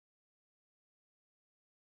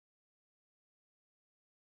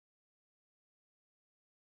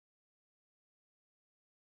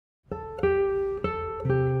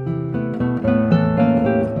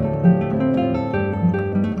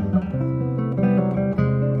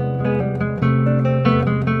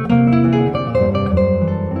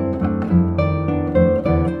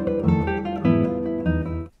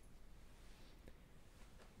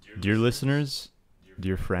listeners,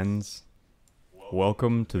 dear friends,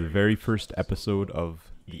 welcome to the very first episode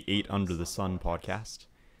of the 8 Under the Sun podcast.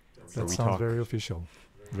 That sounds very official.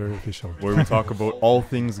 Very official. Where we talk about all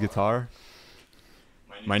things guitar.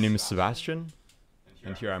 My name is Sebastian,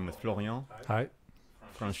 and here I'm with Florian. Hi.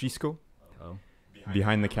 Francisco. Hello.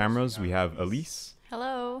 Behind the cameras, we have Elise.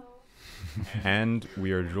 Hello. And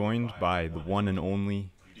we are joined by the one and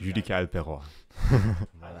only Judicaël Perroy.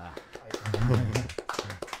 Voilà.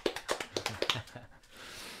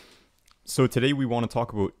 So today we want to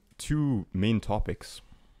talk about two main topics.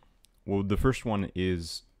 Well, the first one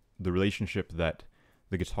is the relationship that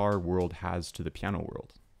the guitar world has to the piano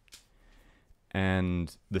world.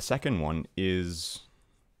 And the second one is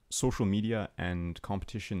social media and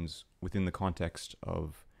competitions within the context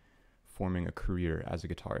of forming a career as a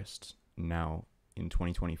guitarist now in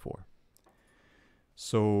 2024.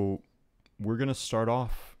 So we're going to start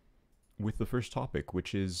off with the first topic,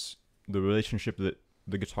 which is the relationship that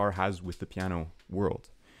the guitar has with the piano world.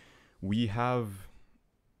 We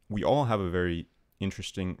all have a very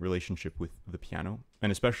interesting relationship with the piano,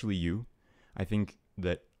 and especially you. I think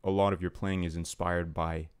that a lot of your playing is inspired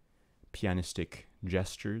by pianistic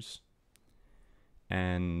gestures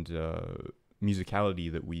and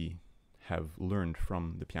musicality that we have learned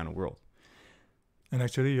from the piano world. And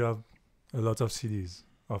actually, you have a lot of CDs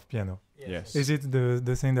of piano. Yes. Is it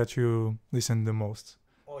the thing that you listen the most?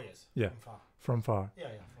 Oh yes. Yeah. From far. From far. Yeah,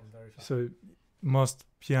 from very far. So most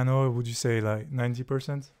piano, would you say like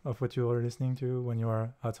 90% of what you are listening to when you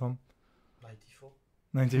are at home? 94.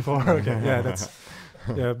 94? Okay. Yeah, that's...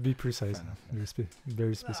 Yeah, be precise.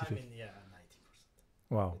 Very specific. No, I mean, yeah,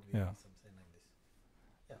 90%. Wow. Would be Yeah. something like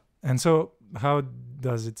this. And so how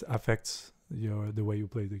does it affect the way you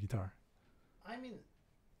play the guitar? I mean,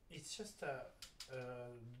 it's just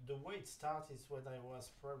the way it started is when I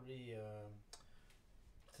was probably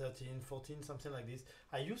 13, 14, something like this.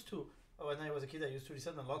 I used to, when I was a kid, I used to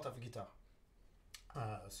listen a lot of guitar.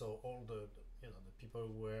 So all the people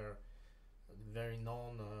who were very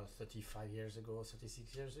known 35 years ago,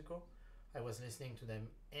 36 years ago, I was listening to them.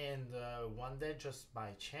 And one day, just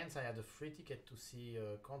by chance, I had a free ticket to see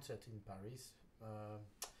a concert in Paris.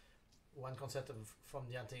 One concert from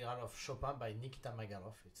the Integral of Chopin by Nikita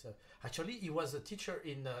Magalov. It's actually he was a teacher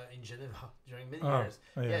in Geneva during many years.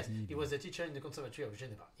 Oh, yeah. Yes, he was a teacher in the Conservatory of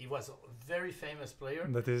Geneva. He was a very famous player,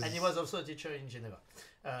 That is and he was also a teacher in Geneva.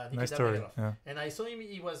 Nikita nice story. Magalov. Yeah. And I saw him.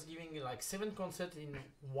 He was giving like 7 concerts in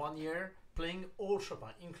 1 year, playing all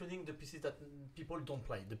Chopin, including the pieces that people don't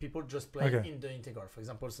play. The people just play Okay. in the Integral. For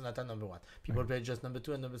example, Sonata number 1. People play just number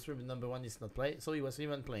 2 and number 3, but number 1 is not played. So he was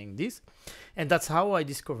even playing this, and that's how I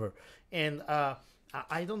discover. And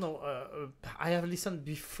I don't know. I have listened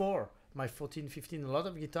before my 14, 15 a lot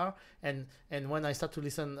of guitar, and when I start to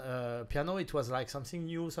listen piano, it was like something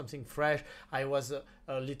new, something fresh. I was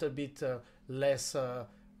a little bit less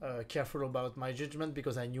careful about my judgment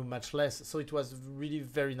because I knew much less. So it was really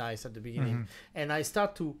very nice at the beginning. Mhm. And I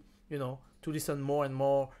start to to listen more and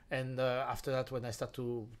more. And after that, when I start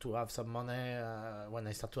to have some money, when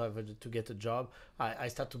I start to have to get a job, I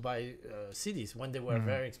start to buy CDs when they were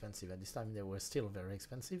very expensive. At this time, they were still very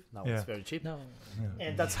expensive. Now Yeah. it's very cheap. No. Yeah.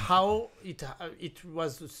 And that's how it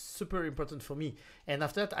was super important for me. And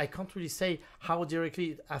after that, I can't really say how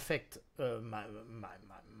directly it affect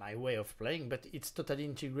my way of playing, but it's totally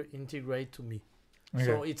integrated to me. Okay.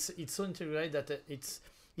 So it's so integrated that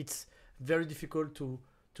it's very difficult to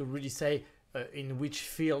really say in which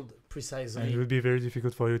field precisely. And it would be very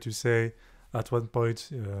difficult for you to say at one point,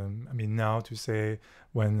 now to say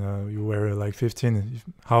when you were like 15,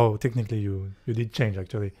 how technically you did change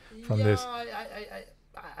actually from this.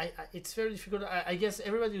 I it's very difficult. I guess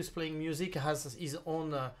everybody who's playing music has his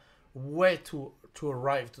own way to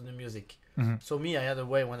arrive to the music. Mhm. So me, I had a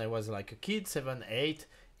way when I was like a kid, 7, 8.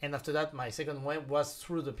 And after that, my second way was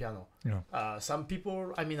through the piano. Yeah. Some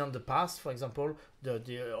people, on the past, for example,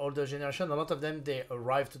 the older generation, a lot of them, they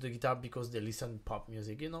arrive to the guitar because they listen pop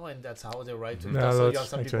music, and that's how they arrive to the Yeah, guitar. So you that's have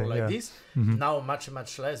some people actually, like yeah. this. Mhm. Now, much,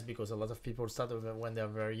 much less because a lot of people start when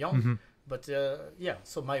they're very young. Mhm. But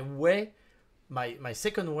so my way, my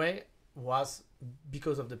second way was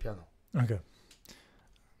because of the piano. Okay.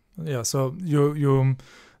 Yeah. So you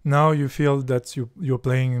now you feel that you're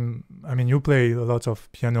playing. You play a lot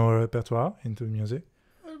of piano repertoire into music.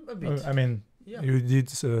 A bit. Yeah. You did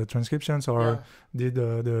transcriptions or Yeah. did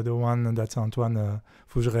the one that Antoine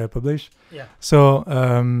Fougeret published. Yeah. So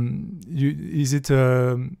is it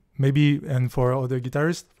maybe, and for other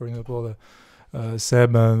guitarists, for example,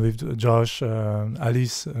 Seb with Josh,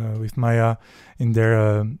 Alice with Maya in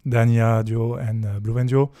their Dania duo and Bluven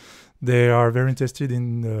duo, they are very interested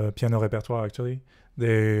in the piano repertoire actually.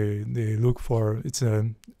 they look for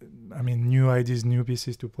new ideas, new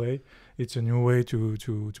pieces to play. It's a new way to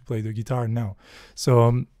play the guitar now.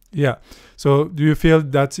 So so do you feel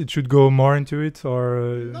that it should go more into it,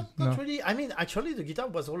 or not really? I mean, actually, the guitar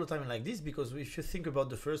was all the time like this, because if you think about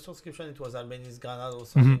the first transcription, it was Albani's Granada or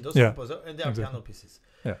something, those composer, and they are piano pieces.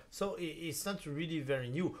 Yeah. So it's not really very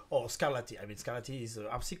new. Or Scarlatti. I mean, Scarlatti is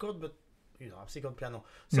harpsichord, but harpsichord piano.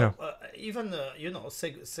 So even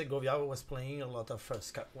Segovia was playing a lot of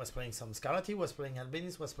was playing some Scarlatti, was playing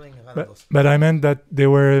Albani's, was playing Granados. But I meant that they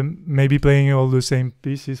were maybe playing all the same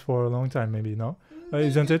pieces for a long time, maybe, no?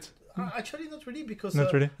 Isn't it? Actually, not really, because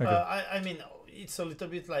not really. Okay. I mean, it's a little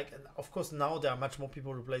bit like, of course, now there are much more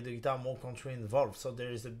people who play the guitar, more country involved, so there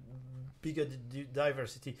is a bigger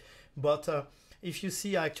diversity. But if you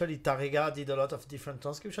see, actually, Tarrega did a lot of different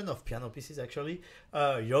transcription of piano pieces. Actually,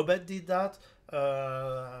 Jobet did that.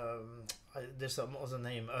 There's some other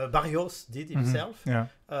name. Barrios did himself. Yeah.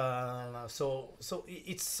 So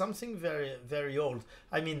it's something very, very old.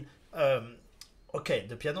 I mean, okay,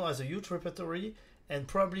 the piano has a huge repertory. And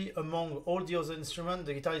probably among all the other instruments,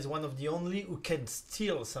 the guitar is one of the only who can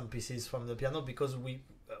steal some pieces from the piano, because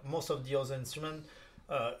most of the other instruments,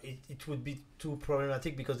 it would be too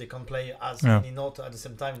problematic, because they can't play as many notes at the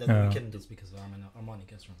same time that we can do. It's because I'm an harmonic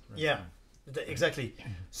instrument. Right? Yeah, exactly.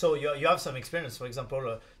 So you have some experience. For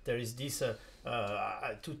example, there is this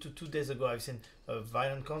 2 days ago I've seen a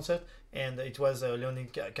violin concert, and it was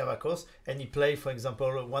Leonid Kavakos, and he played, for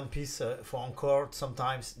example, one piece for encore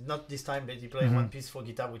sometimes, not this time, but he played one piece for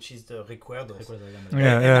guitar, which is the Recuerdos.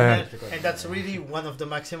 And that's really one of the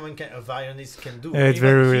maximum a violinist can do. It's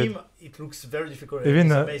very him, it looks very difficult.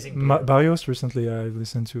 Even amazing Barrios recently I've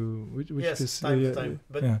listened to which yes, piece, time to time.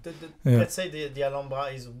 But let's say the Alhambra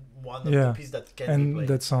is one of the pieces that can be played. And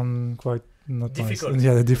that sounds quite not difficult. Nice.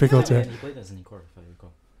 Yeah, difficult. Yeah, he played as an encore, if I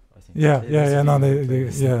recall. That's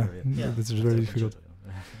very difficult.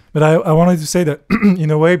 But I wanted to say that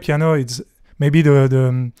in a way, piano it's maybe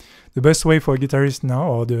the best way for a guitarist now,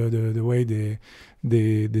 or the way they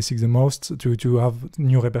seek the most to have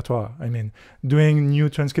new repertoire. I mean, doing new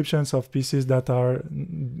transcriptions of pieces that are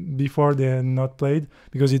before they're not played,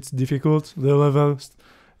 because it's difficult. The level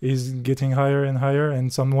is getting higher and higher,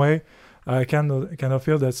 and some way I kind of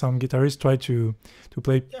feel that some guitarists try to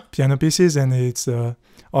play piano pieces, and it's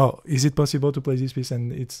is it possible to play this piece?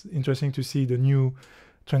 And it's interesting to see the new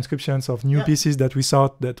transcriptions of new pieces that we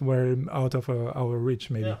thought that were out of our reach,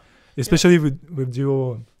 maybe, especially with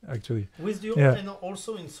duo, actually. With duo, and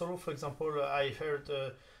also in solo, for example, I heard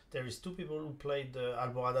there is 2 people who played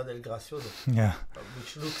Alborada del Gracioso,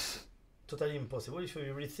 which looks totally impossible if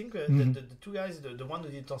you really think. The 2 guys, the one who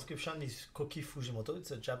did transcription is Koki Fujimoto.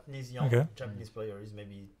 It's a Japanese Japanese player. He's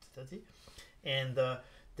maybe 30, and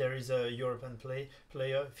there is a European player,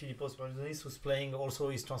 Philippos Mardonis, who's playing also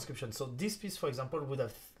his transcription. So this piece, for example, would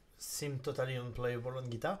have seemed totally unplayable on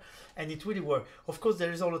guitar, and it really worked. Of course, there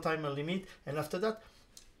is all the time a limit, and after that,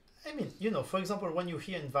 I mean, for example, when you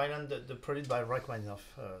hear in violin the prelude by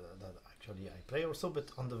Rachmaninoff, that actually I play also, but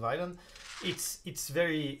on the violin, it's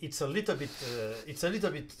a little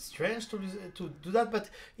bit strange to do that, but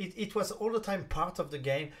it was all the time part of the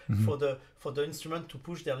game for the instrument to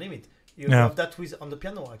push their limit. You have that on the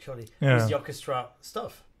piano, actually, with the orchestra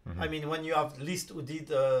stuff. I mean, when you have Liszt who did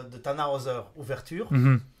the Tannhauser Ouverture,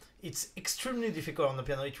 it's extremely difficult on the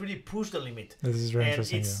piano. It really pushed the limit. This is very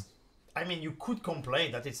interesting. I mean, you could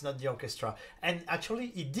complain that it's not the orchestra. And actually,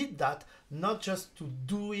 he did that not just to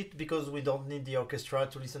do it because we don't need the orchestra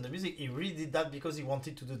to listen to music. He really did that because he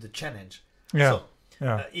wanted to do the challenge.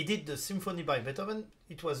 He did the symphony by Beethoven.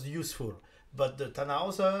 It was useful. But the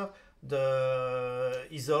Tannhauser, the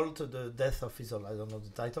Isolde, the Death of Isolde, I don't know the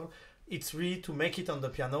title, it's really to make it on the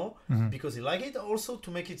piano because he liked it. Also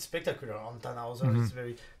to make it spectacular on Tannhauser. It's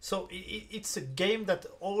very... So it's a game that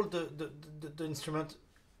all the instruments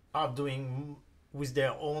are doing with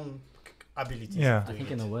their own abilities. I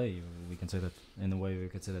think in a way we can say that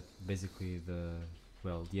basically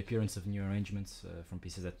the appearance of new arrangements from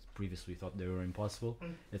pieces that previously thought they were impossible,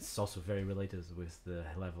 it's also very related with the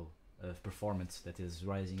level of performance that is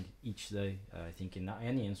rising each day, I think, in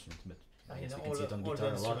any instrument, but I guess we can see it on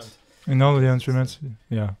guitar a lot. In all the instruments,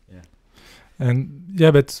 And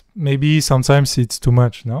but maybe sometimes it's too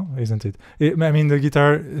much, no? Isn't it? I mean, the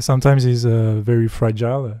guitar sometimes is very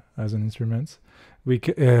fragile as an instrument. We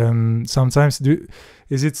sometimes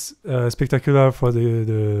is it spectacular for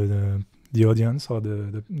the audience or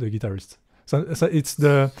the guitarist? So it's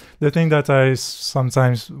the thing that I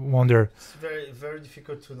sometimes wonder. It's very, very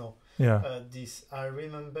difficult to know. Yeah. I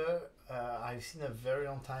remember I've seen a very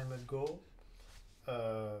long time ago.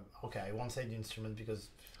 okay, I won't say the instrument because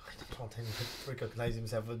I don't want anyone to recognize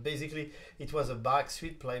himself, but basically it was a Bach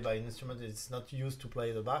suite played by an instrument it's not used to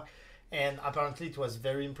play the Bach, and apparently it was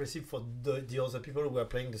very impressive for the other people who were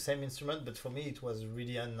playing the same instrument, but for me it was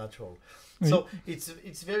really unnatural. So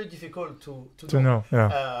it's very difficult to know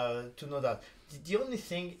that. The only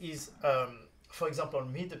thing is, for example,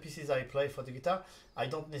 me, the pieces I play for the guitar, I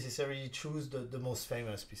don't necessarily choose the most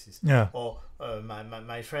famous pieces. Yeah. Or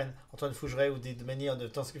my friend Antoine Fougeret, who did many on the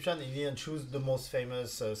transcription, he didn't choose the most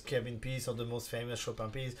famous Scriabin piece or the most famous Chopin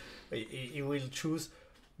piece. He will choose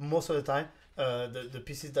most of the time the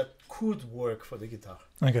pieces that could work for the guitar.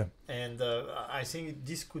 Okay. And I think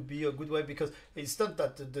this could be a good way, because it's not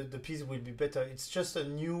that the piece will be better, it's just a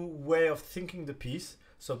new way of thinking the piece.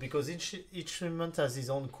 So because each instrument has its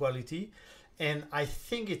own quality, and I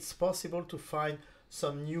think it's possible to find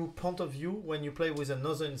some new point of view when you play with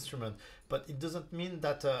another instrument. But it doesn't mean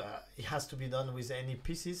that it has to be done with any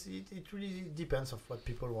pieces. It really depends of what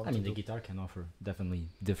people want to do. I mean, the guitar can offer definitely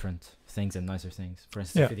different things and nicer things. For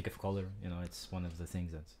instance, Fiddick of color, it's one of the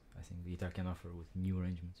things that I think the guitar can offer with new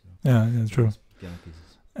arrangements. Yeah, true. Piano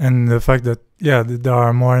pieces. And the fact that there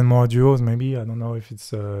are more and more duos. Maybe I don't know if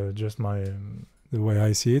it's just the way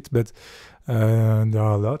I see it, but there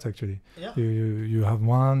are a lot actually. Yeah. You have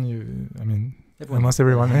one. I mean, almost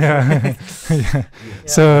Everyone. yeah.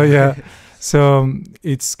 Yeah. So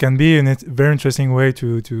it can be a very interesting way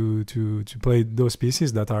to play those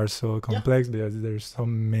pieces that are so complex. There's so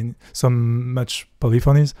much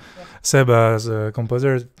polyphonies. Yeah. Seb, as a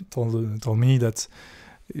composer, told me that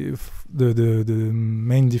if the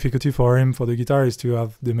main difficulty for him for the guitar is to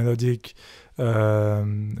have the melodic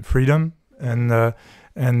freedom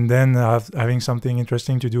and then having something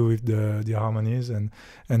interesting to do with the harmonies and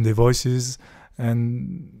the voices.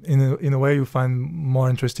 And in a way, you find more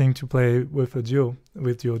interesting to play with a duo,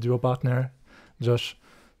 with your duo partner, Josh.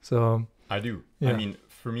 So I do. Yeah. I mean,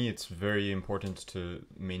 for me, it's very important to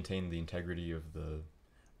maintain the integrity of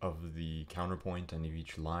the counterpoint and of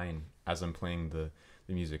each line as I'm playing the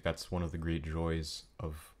music. That's one of the great joys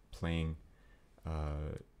of playing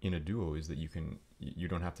in a duo, is that you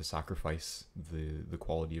don't have to sacrifice the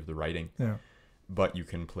quality of the writing, but you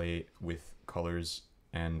can play with colors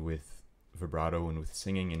and with vibrato and with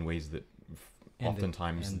singing in ways that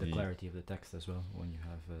oftentimes the clarity of the text as well, when you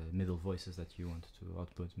have middle voices that you want to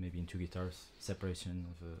output maybe in two guitars, separation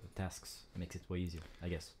of tasks makes it way easier, I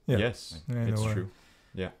guess. Yes, Yeah, it's true.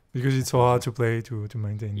 Yeah, because it's so hard to play to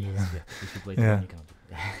maintain. If you play Yeah. you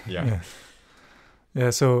can't.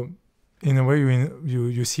 Yeah. So in a way,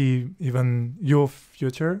 you see even your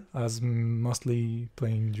future as mostly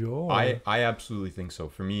playing duo. I absolutely think so.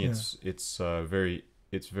 For me,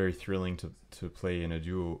 it's very thrilling to play in a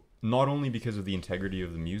duo, not only because of the integrity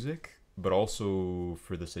of the music, but also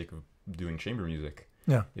for the sake of doing chamber music.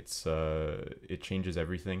 Yeah. It changes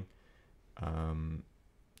everything.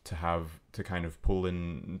 To kind of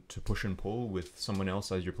push and pull with someone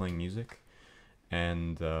else as you're playing music,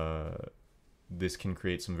 and this can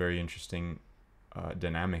create some very interesting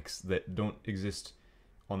dynamics that don't exist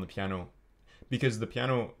on the piano, because the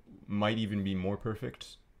piano might even be more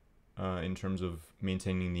perfect in terms of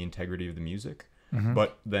maintaining the integrity of the music. Mm-hmm.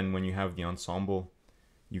 But then when you have the ensemble,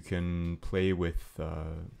 you can play with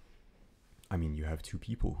you have two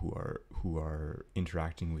people who are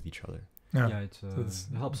interacting with each other. It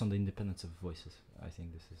helps on the independence of voices. I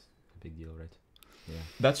think this is a big deal, right? Yeah,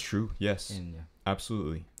 That's true. Yes, and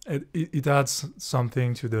absolutely. It adds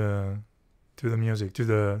something to the music, to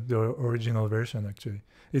the original version. Actually,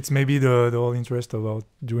 it's maybe the whole interest about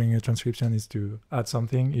doing a transcription is to add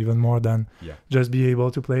something even more than just be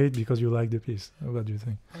able to play it because you like the piece. What do you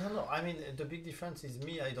think? I don't know. I mean, the big difference is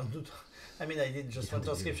me. I don't do. I did just one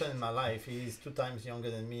transcription in my life. He's 2 times younger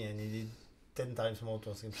than me, and he did 10 times more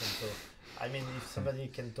transcription. So, if somebody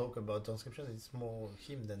can talk about transcription, it's more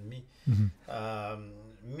him than me.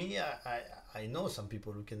 Mm-hmm. Me, I know some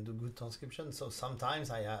people who can do good transcription. So sometimes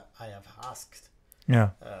I have asked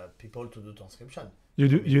people to do transcription. You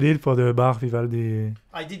did for the Bach Vivaldi.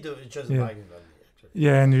 I did just the Bach Vivaldi, actually.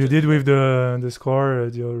 Yeah, and you did with the score,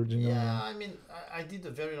 the original. Yeah, I did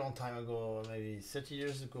a very long time ago, maybe 30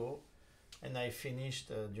 years ago, and I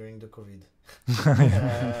finished during the COVID.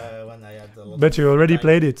 When I had a lot. But you already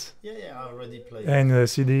played it. Yeah, I already played. And the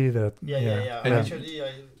CD that. Yeah. And Actually,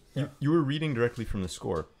 you were reading directly from the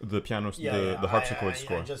score, the piano, the harpsichord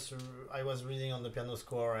score. I was reading on the piano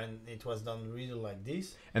score, and it was done really like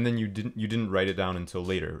this. And then you didn't write it down until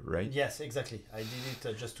later, right? Yes, exactly. I did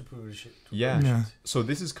it just to publish it. Yeah. So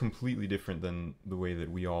this is completely different than the way that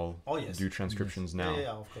we all do transcriptions now. Yeah,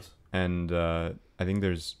 of course. And I think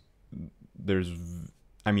there's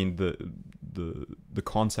the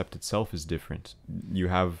concept itself is different. You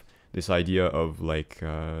have this idea of like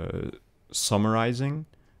summarizing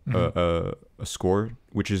a score,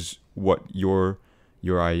 which is what your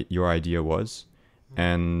idea was,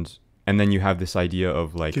 and then you have this idea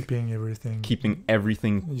of like keeping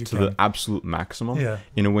everything to the absolute maximum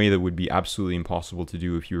in a way that would be absolutely impossible to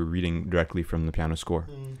do if you were reading directly from the piano score.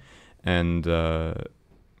 And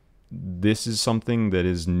this is something that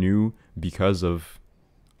is new because of,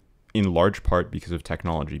 in large part, because of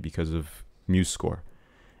technology, because of MuseScore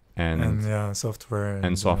and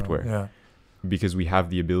software. Because we have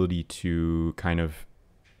the ability to kind of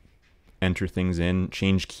enter things in,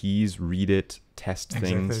 change keys, read it, test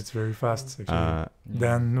things. It's very fast, actually.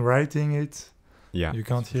 Then writing it, you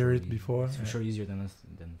can't hear it before. It's for sure easier than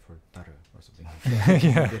for Tara or something.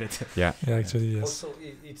 Actually, yes. Also,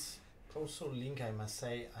 it's also linked, I must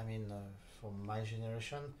say, I mean, for my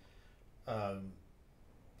generation,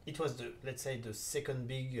 it was let's say the second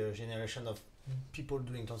big generation of people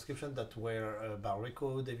doing transcription that were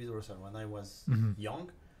Barreco, David Russell. When I was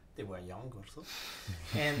young, they were young also,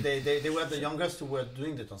 and they were the youngest who were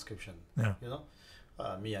doing the transcription. You know,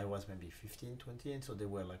 me, I was maybe 15, 20, and so they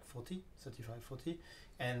were like 40, 35, 40,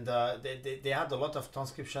 and they had a lot of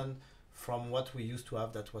transcription from what we used to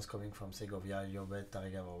have that was coming from Segovia, Llobet,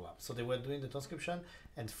 Tariga, blah, blah. So they were doing the transcription,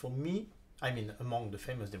 and for me, I mean, among the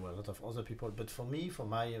famous, there were a lot of other people, but for me, for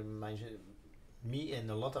me and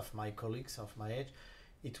a lot of my colleagues of my age,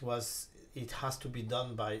 it has to be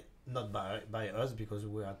done not by us, because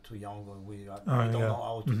we are too young, or we don't know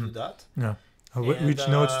how to do that. Which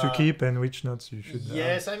notes to keep and which notes you should.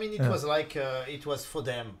 Yes, I mean, it was like it was for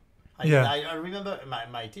them. I remember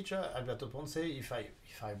my teacher Alberto Ponce. If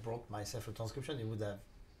I brought myself a transcription, he would have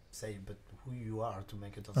said, "But who you are to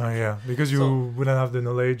make a transcription?" Because you wouldn't have the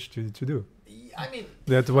knowledge to do. I mean,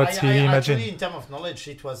 that's what he imagined. Actually, in terms of knowledge,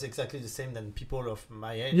 it was exactly the same than people of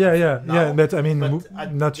my age. But I mean,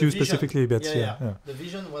 not you specifically, but the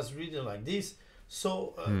vision was really like this.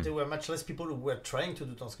 So there were much less people who were trying to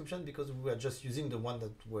do transcription, because we were just using the one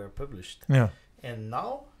that were published. And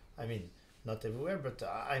now, I mean, not everywhere, but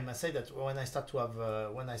I must say that when I start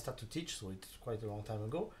to teach, so it's quite a long time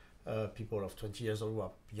ago, people of 20 years old who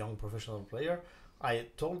are young professional player, I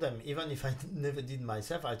told them, even if I never did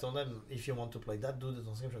myself, I told them, if you want to play that, do the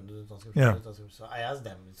transcription, do the transcription. So I asked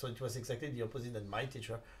them. So it was exactly the opposite than my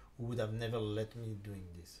teacher, who would have never let me doing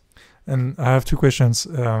this. And I have two questions.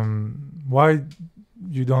 Why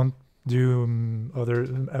you don't do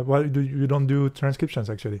why do you don't do transcriptions,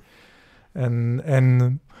 actually?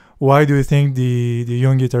 And why do you think the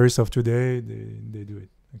young guitarists of today, they do it?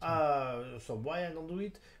 So why I don't do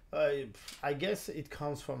it? I guess it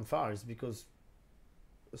comes from far. It's because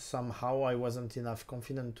somehow I wasn't enough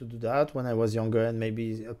confident to do that when I was younger, and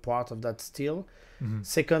maybe a part of that still.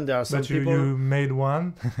 Second, there are some people. You made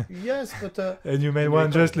one. Yes, but and you made one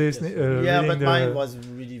just listening. But mine was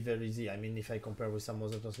really very easy. I mean, if I compare with some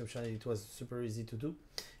other transcription, it was super easy to do.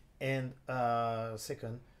 And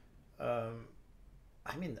second,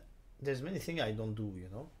 I mean, there's many things I don't do. You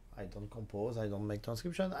know, I don't compose. I don't make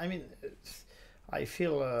transcription. I mean. I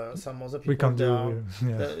feel some other people. We can't do.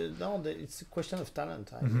 It's a question of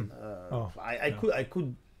talent. I mean, I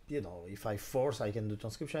could, you know, if I force, I can do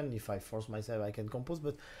transcription. If I force myself, I can compose.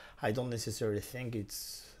 But I don't necessarily think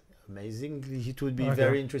it's amazing. It would be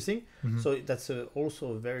very interesting. So that's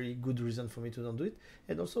also a very good reason for me to don't do it.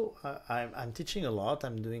 And also, I'm teaching a lot.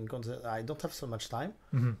 I'm doing concert. I don't have so much time.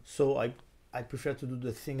 So I prefer to do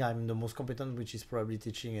the thing I'm the most competent, which is probably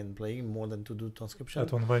teaching and playing, more than to do transcription.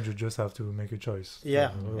 At one point, you just have to make a choice.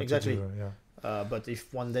 Exactly. But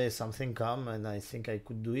if one day something come and I think I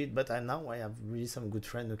could do it, but now I have really some good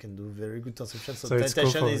friends who can do very good transcription, so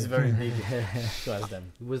temptation is very big to ask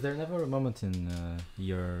them. Was there never a moment in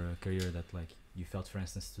your career that like you felt, for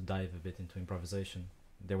instance, to dive a bit into improvisation?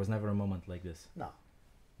 There was never a moment like this? No,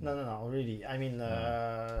 really. I mean,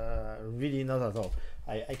 really not at all.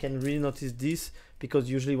 I can really notice this, because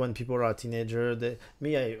usually when people are a teenager,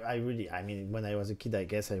 I mean, when I was a kid, I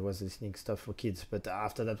guess I was listening stuff for kids. But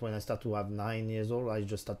after that, when I start to have 9 years old, I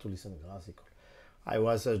just start to listen classical. I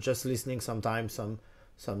was just listening sometimes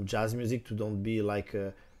some jazz music to don't be like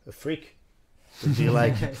a freak. To be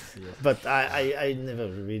like, but I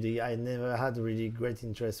never had really great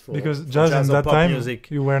interest for because jazz in that time music.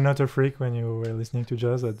 You were not a freak when you were listening to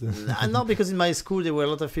jazz. No, because in my school there were a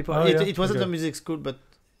lot of people. It wasn't a music school, but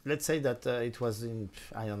let's say that it was in,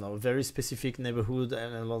 I don't know, very specific neighborhood,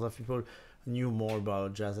 and a lot of people knew more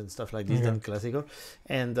about jazz and stuff like this than classical.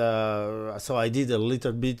 And so I did a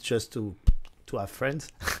little bit just to to have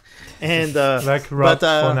friends, and like rock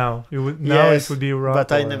for now. You would now yes, it would be rock.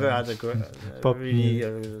 but I or, never had a pop really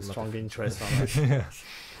music. strong interest on it. Yeah.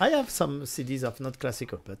 I have some CDs of not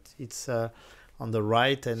classical, but it's on the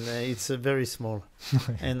right, and it's very small.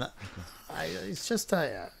 And it's just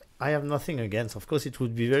I have nothing against. Of course, it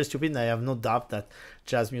would be very stupid. And I have no doubt that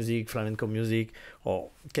jazz music, flamenco music, or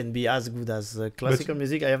can be as good as classical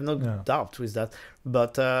music. I have no doubt with that.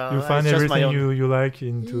 But you find it's just my everything own. you like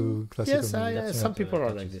into classical Yes, music. some people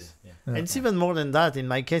are like this. Yeah. Yeah. And it's even more than that. In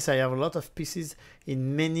my case, I have a lot of pieces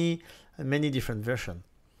in many different versions.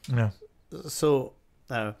 Yeah. So,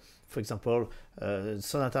 for example,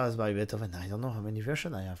 sonatas by Beethoven, I don't know how many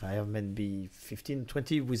versions I have. I have maybe 15,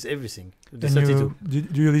 20 with everything. The And 32.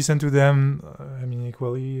 do you listen to them? I mean,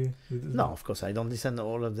 equally? No, of course, I don't listen to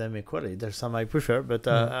all of them equally. There's some I prefer, but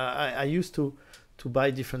I used to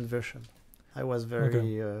buy different versions. I was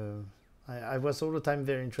very, I was all the time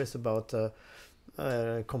very interested about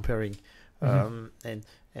comparing. And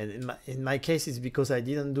in my case, it's because I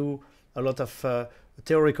didn't do a lot of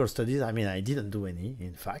theoretical studies. I mean, I didn't do any,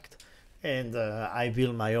 in fact. And I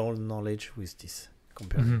built my own knowledge with this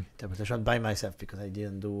comparative interpretation by myself, because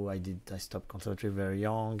I stopped conservatory very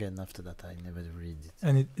young, and after that I never read it.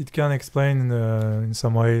 And it can explain in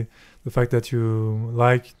some way the fact that you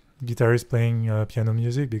like guitarists playing piano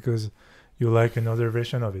music because you like another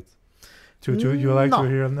version of it. You like to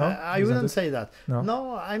hear? No, I wouldn't say that.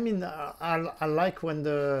 No, I mean, I like when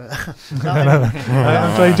the.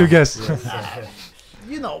 I'm trying to guess.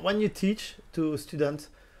 You know, when you teach to students,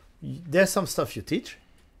 there's some stuff you teach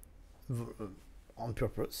on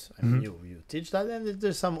purpose. I mean, you teach that, and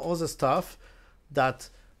there's some other stuff that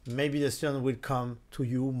maybe the student will come to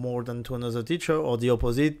you more than to another teacher, or the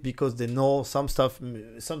opposite, because they know some stuff.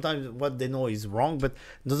 Sometimes what they know is wrong, but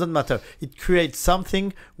it doesn't matter. It creates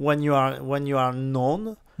something when you are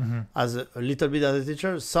known as a little bit as a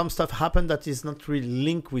teacher. Some stuff happen that is not really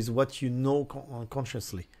linked with what you know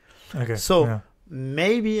consciously. Okay. So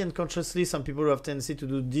maybe unconsciously, some people who have tendency to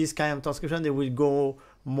do this kind of transcription, they will go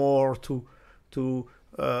more to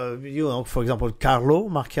for example, Carlo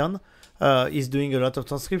Marchion is doing a lot of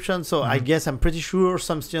transcription. So I guess I'm pretty sure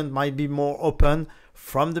some students might be more open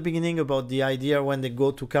from the beginning about the idea when they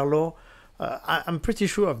go to Carlo. I'm pretty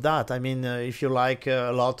sure of that. I mean, if you like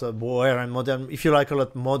a lot of Boer and modern, if you like a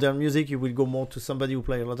lot modern music, you will go more to somebody who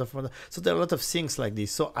play a lot of modern. So there are a lot of things like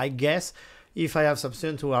this. So I guess if I have some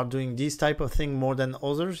students who are doing this type of thing more than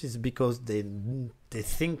others, it's because they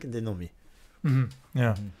think they know me.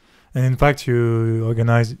 Yeah. And in fact, you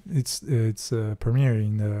organized its premiere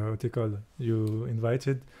in Haute École. You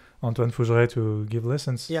invited Antoine Fougeret to give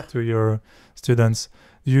lessons to your students.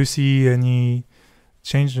 Do you see any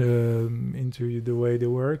change into the way they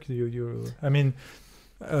work? I mean,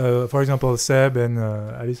 for example, Seb and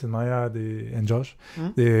Alice and Maya and Josh,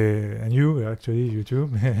 and you actually, you too.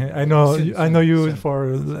 I know you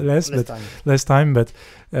for less time, but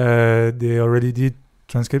they already did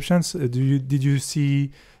transcriptions. Did you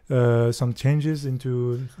see some changes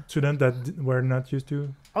into students that were not used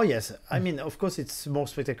to? Oh yes, I mean, of course, it's more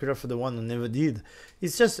spectacular for the one who never did.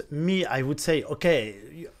 It's just me. I would say, okay,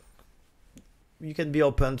 you can be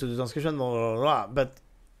open to the transcription, blah, blah, blah, but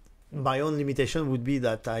my own limitation would be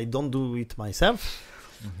that I don't do it myself.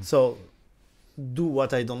 So do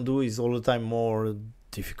what I don't do is all the time more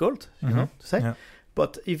difficult, you know, to say. Yeah.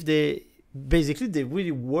 But if they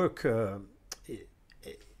really work.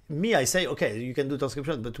 Me, I say, okay, you can do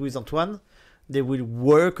transcription, but with Antoine, they will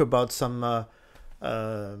work about some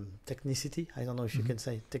technicity. I don't know if you can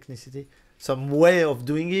say technicity. Some way of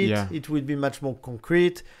doing it. Yeah. It will be much more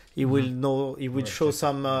concrete. He will know. He will show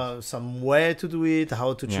some way to do it,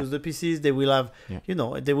 how to choose the pieces. They will have,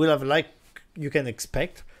 they will have like you can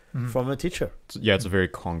expect from a teacher. It's a very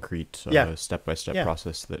concrete, step-by-step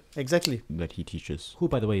process that he teaches. Who,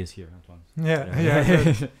 by the way, is here, Antoine?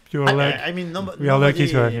 I mean, we are lucky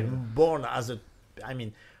to have him. Born as a. I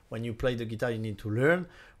mean, when you play the guitar, you need to learn.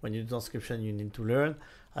 When you do transcription, you need to learn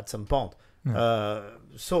at some point.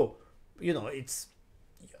 So, it's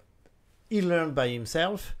he learned by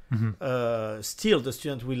himself. Still, the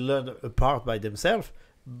student will learn a part by themselves.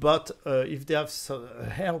 But if they have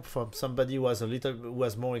help from somebody who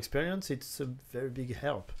has more experience, it's a very big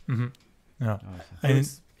help. Yeah, and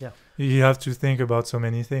you have to think about so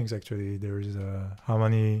many things. Actually, there is how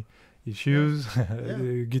many issues,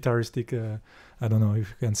 guitaristic. I don't know if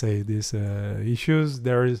you can say this issues.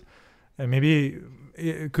 There is maybe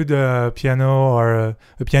could a piano or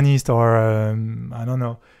a pianist or I don't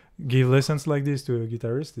know. Give lessons like this to a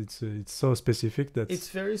guitarist. It's so specific that it's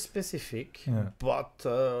very specific, but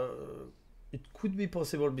it could be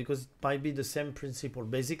possible because it might be the same principle.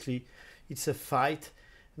 Basically, it's a fight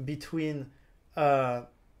between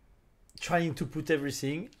trying to put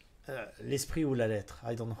everything, l'esprit ou la lettre.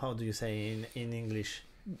 I don't know how do you say in English.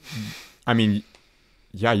 I mean,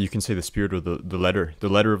 yeah, you can say the spirit or the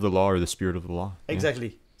letter of the law or the spirit of the law.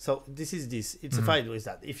 Exactly. So this is this. It's a fight with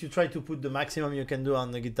that. If you try to put the maximum you can do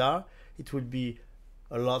on the guitar, it will be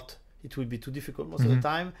a lot. It will be too difficult most of the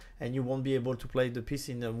time, and you won't be able to play the piece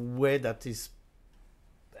in a way that is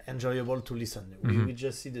enjoyable to listen. We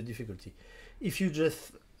just see the difficulty. If you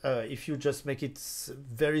just make it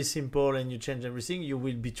very simple and you change everything, you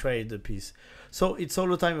will betray the piece. So it's all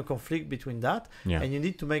the time a conflict between that, and you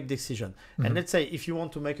need to make decision. And let's say if you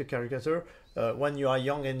want to make a caricature, when you are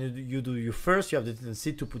young and you do you first, you have the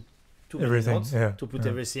tendency to put too many notes, to put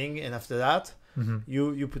everything, and after that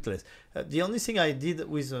you put less. The only thing I did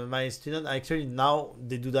with my student, actually now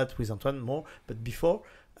they do that with Antoine more, but before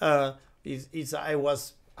is I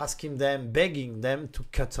was begging them to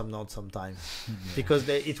cut some notes sometimes, because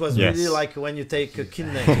it was really like when you take a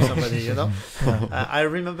kidney to somebody, you know. I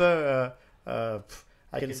remember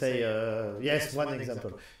I can say yes, one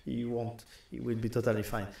example. He will be totally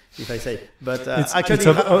fine if I say. But actually, it's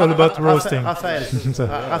all about roasting. Raphael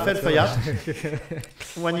Fayat,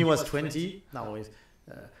 when he was 20, now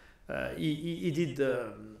he did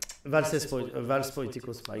Valses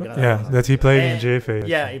Poeticos by Granada. Yeah, that he played in GFA.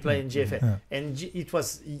 Yeah, he played in GFA. And it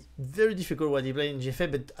was very difficult what he played in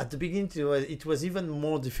GFA, but at the beginning it was even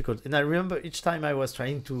more difficult. And I remember each time I was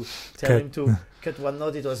trying to tell him to cut one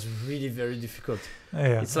note, it was really very difficult.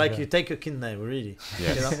 It's like you take a kidney, really.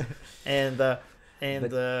 Yes. You know?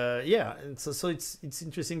 And so it's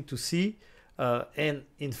interesting to see. And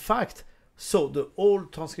in fact, so the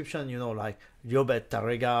old transcription, you know, like Liobet,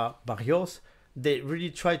 Tarrega, Barrios, they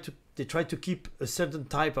really try to keep a certain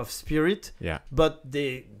type of spirit, but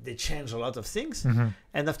they change a lot of things.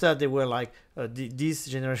 And after that, they were like this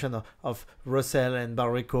generation of Russell and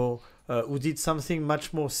Barrico, who did something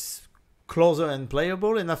much more closer and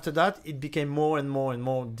playable. And after that, it became more and more and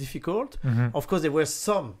more difficult. Of course, there were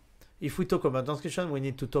some. If we talk about transcription, we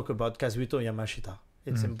need to talk about Kazuhito Yamashita.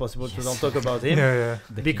 It's impossible to not talk about him,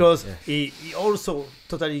 because he also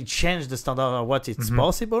totally changed the standard of what it's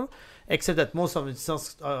possible, except that most of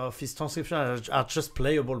his transcriptions are just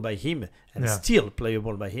playable by him and still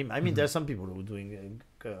playable by him. I mean, there are some people who are doing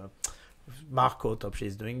Marco Topche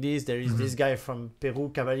is doing this. There is this guy from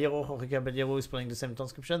Peru, Jorge Caballero is playing the same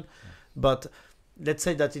transcription, but let's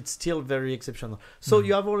say that it's still very exceptional. So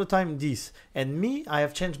you have all the time this. And me, I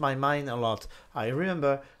have changed my mind a lot. I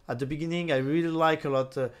remember at the beginning, I really like a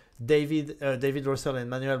lot David Russell and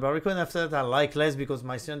Manuel Barrico. And after that, I like less because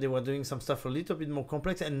my students, they were doing some stuff a little bit more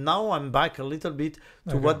complex. And now I'm back a little bit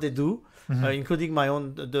to what they do, including my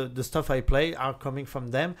own, the stuff I play are coming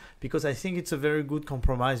from them, because I think it's a very good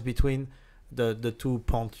compromise between the two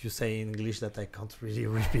ponts you say in English that I can't really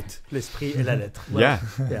repeat. L'esprit et la lettre. Well,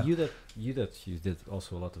 You did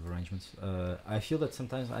also a lot of arrangements. I feel that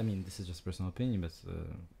sometimes, I mean, this is just personal opinion, but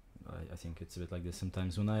I think it's a bit like this.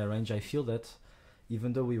 Sometimes when I arrange, I feel that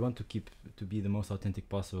even though we want to be the most authentic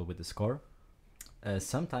possible with the score,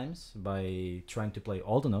 sometimes by trying to play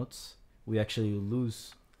all the notes, we actually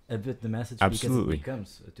lose a bit the message. Absolutely.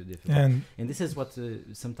 Because it becomes too difficult. And this is what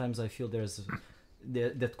sometimes I feel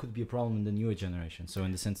that could be a problem in the newer generation. So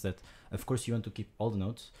in the sense that, of course, you want to keep all the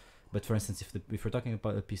notes, but for instance, if we're talking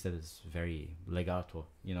about a piece that is very legato,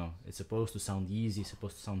 you know, it's supposed to sound easy, it's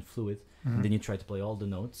supposed to sound fluid, and then you try to play all the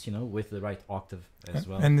notes, you know, with the right octave as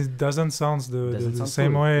well. And it doesn't sound the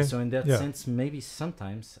same way. So in that sense, maybe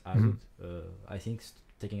sometimes I would, I think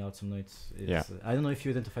taking out some notes is, I don't know if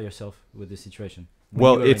you identify yourself with this situation.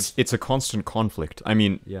 Well, it's a constant conflict. I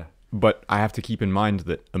mean, but I have to keep in mind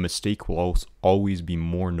that a mistake will always be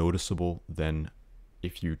more noticeable than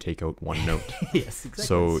if you take out one note. Yes, exactly.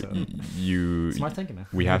 So you smart thinking, man.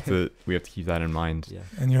 we have to keep that in mind. Yeah.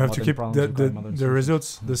 And you have to keep the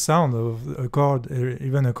results, the sound of a chord.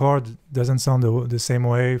 Even a chord doesn't sound the same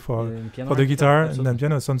way for the guitar and then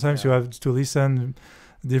piano. Sometimes you have to listen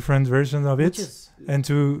different versions of it, and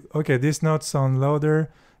this note sound louder.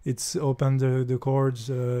 It's open the chords.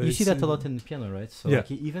 You see that a lot in the piano, right? So like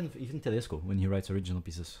even Tedesco, when he writes original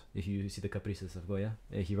pieces, if you see the Caprices of Goya,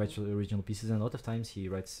 he writes original pieces, and a lot of times he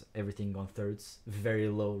writes everything on thirds, very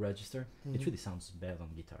low register. It really sounds bad on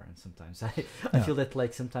guitar, and sometimes I feel that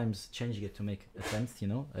like sometimes changing it to make a tenth, you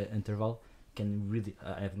know, interval can really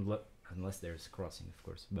unless there's crossing, of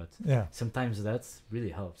course, but sometimes that really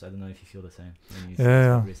helps. I don't know if you feel the same when you see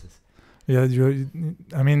Caprices.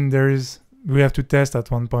 I mean, we have to test at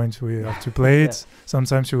one point. We have to play it.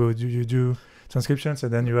 Sometimes you do transcriptions,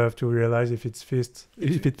 and then you have to realize if it fits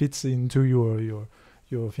into your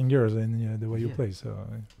your fingers and the way you Yeah. play. So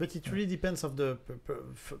But it really depends of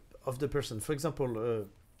of the person. For example,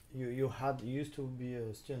 you used to be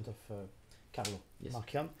a student of Carlo Yes.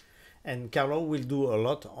 Marchian, and Carlo will do a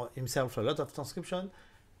lot himself, a lot of transcription.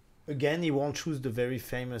 Again, he won't choose the very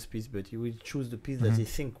famous piece, but he will choose the piece that he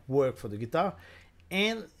think work for the guitar,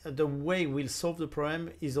 and the way we'll solve the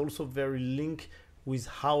problem is also very linked with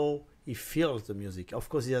how he feels the music. Of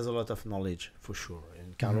course, he has a lot of knowledge for sure,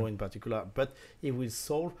 and Carlo in particular, but he will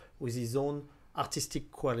solve with his own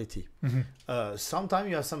artistic quality. Sometimes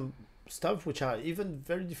you have some stuff which are even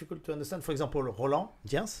very difficult to understand. For example, Roland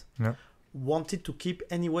Diens wanted to keep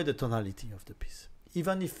anyway the tonality of the piece,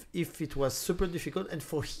 even if it was super difficult, and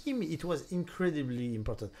for him it was incredibly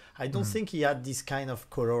important. I don't think he had this kind of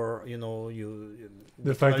color,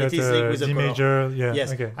 the fact that tonality is linked with the D color. major,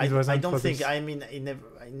 Yes, okay. I wasn't don't for think. this. I mean,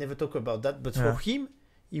 I never talk about that. But for him,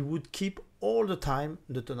 he would keep all the time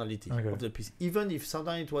the tonality of the piece, even if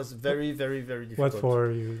sometimes it was very, very, very difficult. What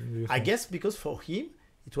for you? You I think? guess because for him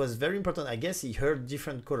it was very important. I guess he heard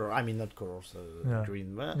different color. I mean, not colors,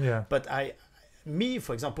 green. But me,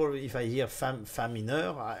 for example, if I hear fa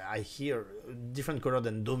minor, I hear different color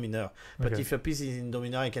than do minor. But if a piece is in do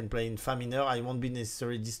minor, I can play in fa minor. I won't be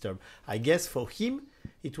necessarily disturbed. I guess for him,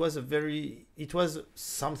 it was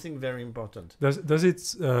something very important. Does it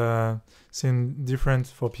seem different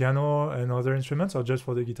for piano and other instruments, or just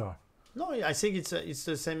for the guitar? No, I think it's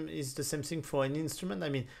the same. It's the same thing for any instrument. I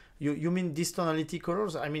mean, you mean these tonality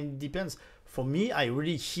colors? I mean, it depends. For me, I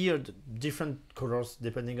really hear different colors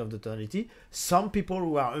depending on the tonality. Some people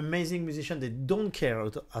who are amazing musicians, they don't care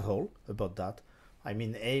at all about that. I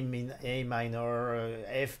mean, A minor,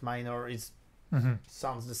 F minor, it's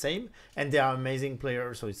sounds the same, and they are amazing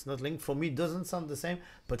players, so it's not linked. For me, it doesn't sound the same,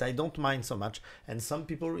 but I don't mind so much. And some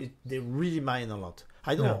people, they really mind a lot.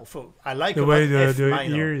 I don't know. I like the way F the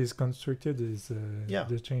minor. ear is constructed is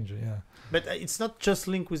the change. Yeah. But it's not just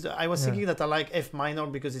linked with I was thinking that I like F minor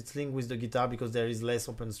because it's linked with the guitar because there is less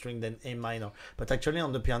open string than A minor. But actually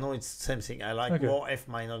on the piano it's the same thing. I like more F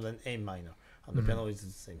minor than A minor. On the piano it's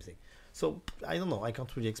the same thing. So I don't know. I can't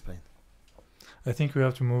really explain. I think we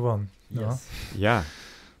have to move on. Yes. Yeah.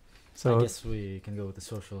 So I guess we can go with the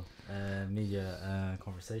social media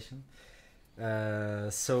conversation.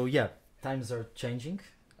 So yeah, times are changing.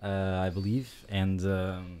 I believe, and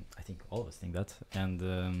I think all of us think that,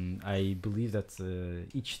 and I believe that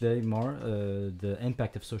each day more the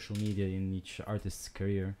impact of social media in each artist's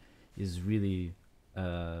career is really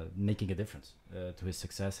making a difference to his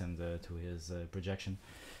success and to his projection.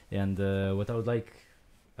 And what I would like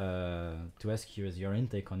to ask you is your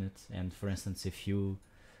intake on it, and for instance, if you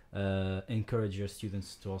encourage your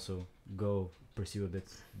students to also go pursue a bit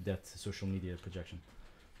that social media projection.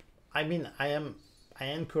 I mean, I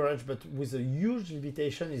encourage, but with a huge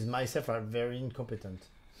limitation is myself are very incompetent.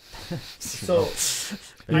 So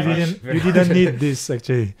you didn't need this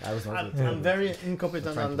actually. I'm very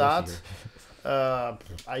incompetent on that.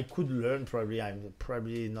 I could learn probably. I'm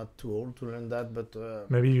probably not too old to learn that, but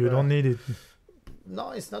maybe you don't need it.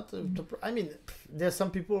 No, it's not. I mean, there's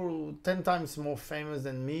some people 10 times more famous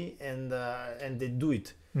than me, and they do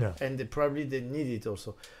it. Yeah. And they need it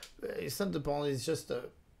also. It's not the point. It's just.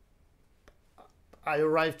 I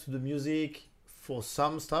arrived to the music for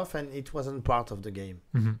some stuff and it wasn't part of the game.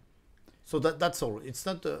 So that's all. It's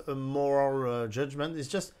not a moral judgment. It's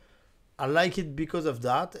just I like it because of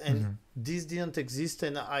that, and this didn't exist,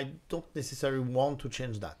 and I don't necessarily want to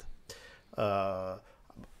change that.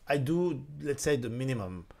 I do, let's say, the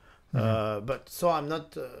minimum. But so I'm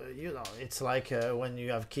not, it's like when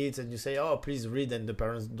you have kids and you say, oh, please read, and the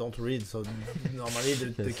parents don't read. So normally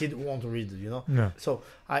the kid won't read, Yeah. So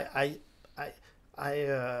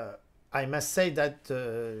I must say that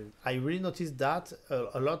I really noticed that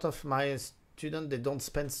a lot of my students, they don't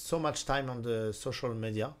spend so much time on the social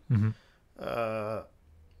media.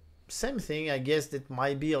 Same thing, I guess that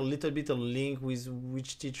might be a little bit a link with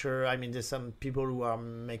which teacher. I mean, there's some people who are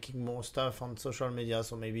making more stuff on social media,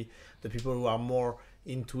 so maybe the people who are more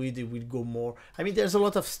into it, they will go more. I mean, there's a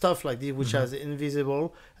lot of stuff like this which is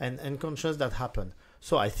invisible and unconscious that happen.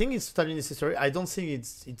 So I think it's totally necessary. I don't think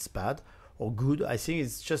it's bad or good. I think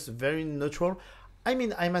it's just very natural. I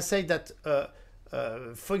mean, I must say that,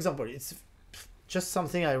 for example, it's just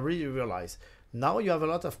something I really realize. Now you have a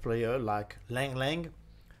lot of players like Lang Lang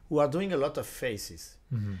who are doing a lot of faces.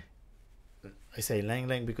 I say Lang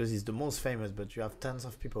Lang because he's the most famous, but you have tons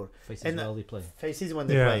of people. Faces while they play. Faces when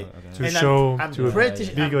they play. To And show I'm to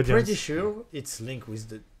pretty big audience. sure it's linked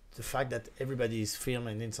with the fact that everybody is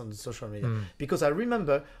filming and it's on the social media. Because I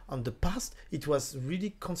remember on the past it was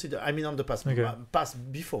really considered. I mean, on the past, Okay.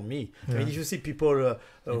 past before me. Yeah. I mean, if you see people,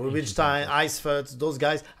 Rubinstein, Eisfeld, those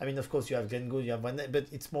guys. I mean, of course you have Glenn Gould, you have Van, but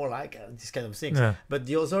it's more like this kind of things. Yeah. But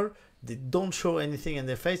the other, they don't show anything in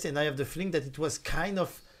their face, and I have the feeling that it was kind of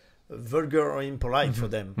vulgar or impolite for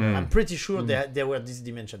them. I'm pretty sure they were this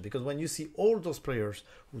dimension, because when you see all those players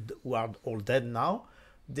who are all dead now,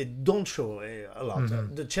 they don't show a lot.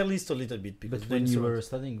 The cellist a little bit. Because But when you were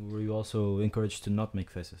studying, were you also encouraged to not make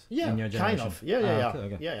faces? yeah, in your kind generation? of. Yeah.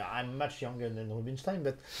 Okay. Yeah. I'm much younger than Rubinstein,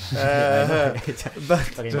 but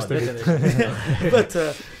But Just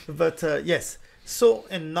a but yes. So,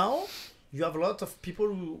 and now you have a lot of people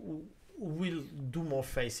who will do more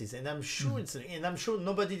faces, and I'm sure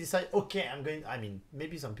nobody decide. Okay, I'm going. I mean,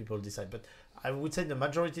 maybe some people decide, but I would say the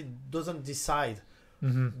majority doesn't decide.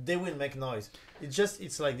 They will make noise.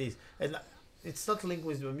 It's like this, and it's not linked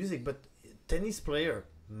with the music, but tennis player,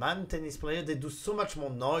 they do so much more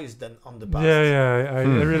noise than on the past. Yeah, I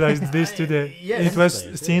realized this today. Yes. It was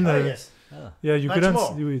seen. Yes. Yeah, you Much couldn't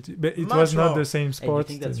more. do it, but it Much was not more. the same and you sport.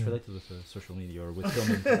 think that's related with social media or with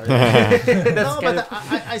filming? No, but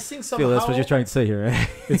I think somehow. Phil, that's what you're trying to say here, right?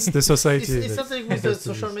 It's the society. It's that something with the has to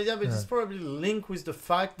social do. media, but Yeah. it's probably linked with the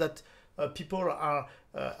fact that people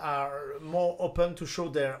are more open to show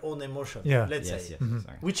their own emotion. Yeah. Let's Yes, say, yes.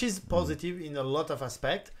 Sorry. which is positive in a lot of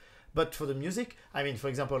aspects. But for the music, I mean, for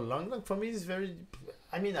example, Long Long for me is very.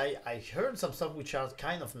 I mean, I heard some stuff which are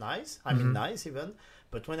kind of nice. I mean, nice even.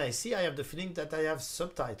 But when I see, I have the feeling that I have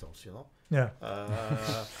subtitles. You know. Yeah.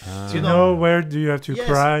 Do You know where do you have to Yes.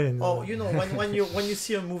 cry? And, Oh, you know, when you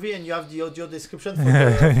see a movie and you have the audio description for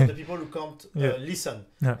the people who can't Yeah. listen,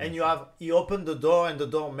 Yeah. and you open the door and the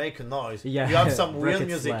door make a noise. Yeah. You have some real Brackets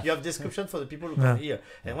music. left. You have description for the people who Yeah. can hear.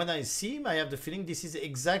 And when I see him, I have the feeling this is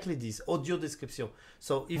exactly this audio description.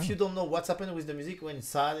 So if you don't know what's happening with the music when it's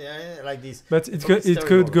sad, like this, But it For could me, it it's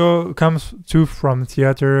could terrible. comes too from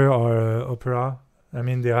theater or opera. I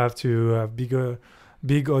mean, they have to have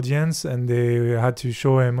big audience, and they had to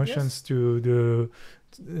show emotions to the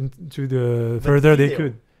But further they video.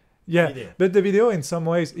 could. Yeah, Video. but the video in some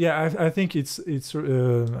ways, yeah, I think it's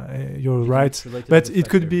you're right. It's related But to the it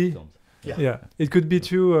fact could they're be- filmed. Yeah, it could be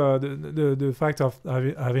too the fact of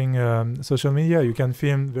having social media. You can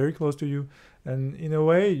film very close to you, and in a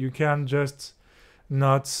way, you can just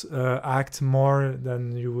not act more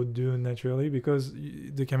than you would do naturally, because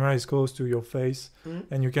the camera is close to your face,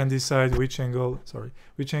 and you can decide which angle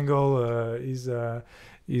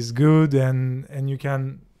is good, and you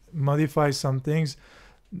can modify some things,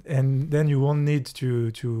 and then you won't need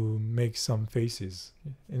to make some faces.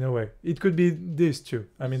 In a way, it could be this too.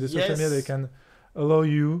 I mean, the social media, they Yes. can allow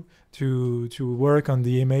you to work on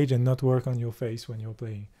the image and not work on your face when you're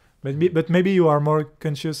playing. But maybe you are more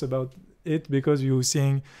conscious about it because you're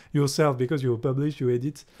seeing yourself, because you publish, you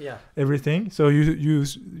edit Yeah. everything, so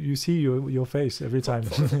you see your face every time.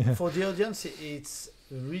 For the audience, it's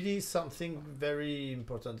really something very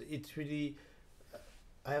important. It really,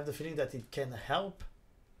 I have the feeling that it can help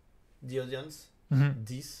the audience. Mhm.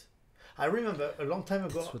 This, I remember a long time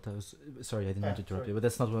ago. That's what I was. Sorry, I didn't want to interrupt sorry. you, but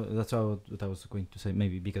that's not what I was going to say.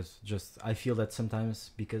 Maybe because just I feel that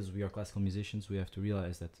sometimes because we are classical musicians, we have to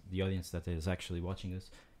realize that the audience that is actually watching us,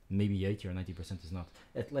 maybe 80 or 90% is not.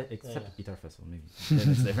 Except at Guitar Festival, maybe then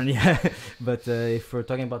it's different. Yeah, but if we're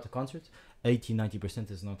talking about the concert, 80-90%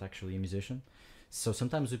 is not actually a musician. So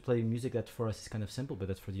sometimes we play music that for us is kind of simple, but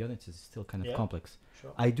that for the audience is still kind of Yeah. complex.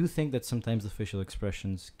 Sure. I do think that sometimes the facial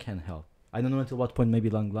expressions can help. I don't know until what point maybe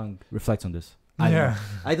Lang reflects on this. Yeah,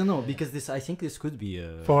 I don't know, because I think this could be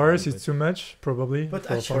for us it's too much probably. But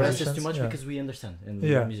for actually, for us it's musicians, too much yeah. because we understand and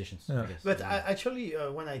Yeah. we're musicians. Yeah. I guess. But actually,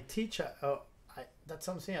 when I teach, that's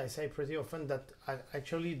something I say pretty often, that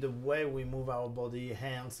actually the way we move our body,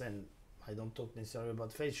 hands, and I don't talk necessarily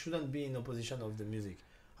about face, shouldn't be in opposition of the music.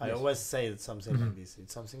 I Yes. always say it's something like this.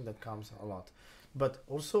 It's something that comes a lot. But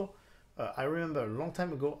also, I remember a long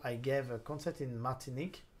time ago, I gave a concert in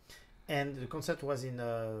Martinique, and the concert was in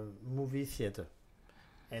a movie theater.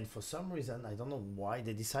 And for some reason, I don't know why,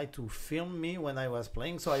 they decided to film me when I was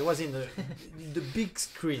playing. So I was in the big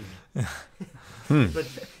screen. But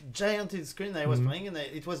giant screen I was playing, and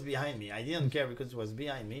it was behind me. I didn't care because it was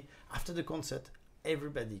behind me. After the concert,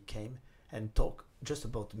 everybody came and talked just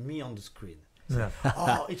about me on the screen. Yeah.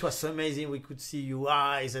 Oh, it was so amazing. We could see your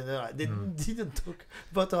eyes, and they didn't talk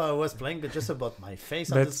about how I was playing, but just about my face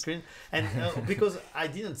on the That's- screen. And because I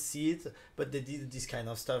didn't see it, but they did this kind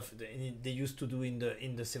of stuff. They used to do in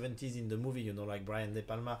the 70s in the movie, you know, like Brian De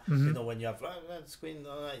Palma. You know, when you have that screen,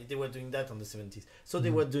 they were doing that on the 70s. So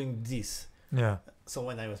they were doing this Yeah. So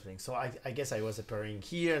when I was playing, so I guess I was appearing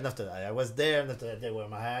here, and after that I was there, and after that there were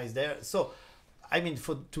my eyes there. So I mean,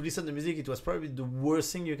 to listen to music, it was probably the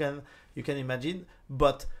worst thing you can imagine.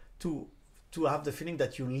 But to have the feeling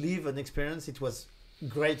that you live an experience, it was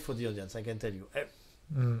great for the audience. I can tell you.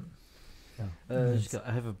 Judicaël,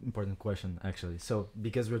 I have an important question actually. So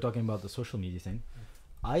because we're talking about the social media thing,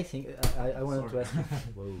 I think I wanted to ask you.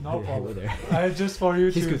 Whoa, No problem. There. Just for you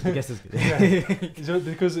He's to. good. The guest is good. Yeah. Just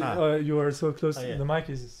because you are so close. Oh, yeah. The mic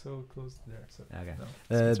is so close there. So. Okay.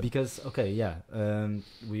 No, Because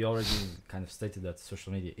we already kind of stated that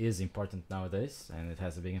social media is important nowadays and it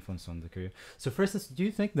has a big influence on the career. So for instance, do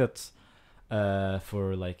you think that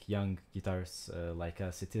for like young guitarists like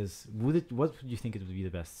us, what would you think it would be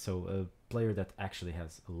the best? So a player that actually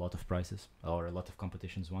has a lot of prizes or a lot of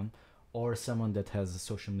competitions won, or someone that has a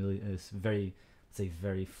social media is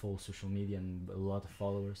very full social media and a lot of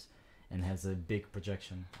followers and has a big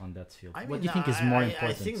projection on that field. What do you think is more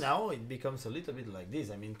important? I think now it becomes a little bit like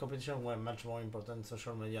this. I mean, competition were much more important,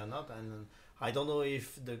 social media not, and I don't know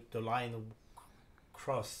if the line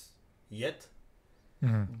cross yet,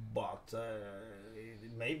 but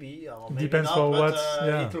maybe or maybe Depends not. for but what.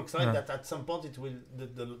 Yeah. it looks like that at some point it will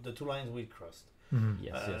the two lines will cross.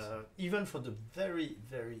 Yes, yes. Even for the very,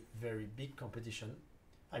 very, very big competition,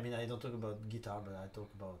 I mean, I don't talk about guitar, but I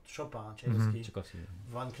talk about Chopin, Tchaikovsky,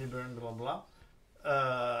 Van Cliburn, blah, blah.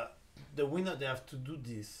 The winner, they have to do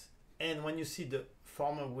this. And when you see the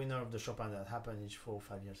former winner of the Chopin that happened each 4 or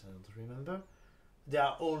 5 years, I don't remember, they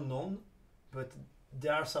are all known, but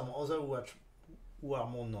there are some other who are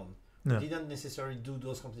more known. Yeah. They didn't necessarily do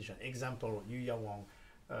those competitions. Example, Yu Ya Wang,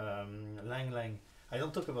 Lang Lang. I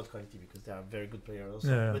don't talk about quality because they are very good players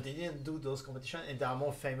also, but they didn't do those competitions and they are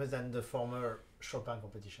more famous than the former Chopin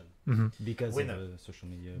competition. Because winner. of social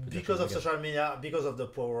media. Because of social media, because of the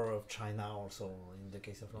power of China also in the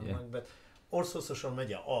case of Lang Lang, but also social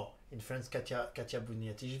media. Or in France, Katia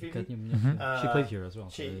Buniatishvili. She played here as well.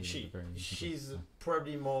 She's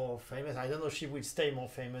probably more famous. I don't know if she will stay more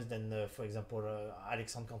famous than, for example,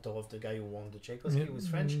 Alexandre Kantorov, the guy who won the Tchaikovsky, who is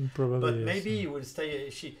French. Probably, but yes. maybe he will stay.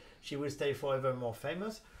 She will stay forever more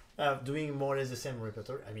famous, doing more or less the same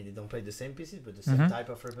repertoire. I mean, they don't play the same pieces, but the same type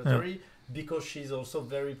of repertoire, because she's also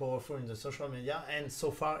very powerful in the social media, and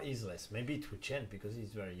so far is less. Maybe it will change because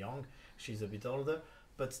he's very young. She's a bit older,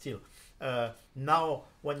 but still. Now,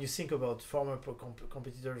 when you think about former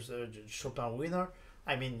competitors, Chopin winner,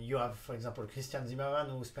 I mean, you have, for example, Christian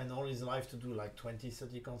Zimmermann, who spent all his life to do like 20,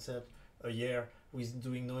 30 concerts a year with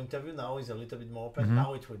doing no interview. Now he's a little bit more open.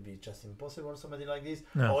 Now it would be just impossible, somebody like this.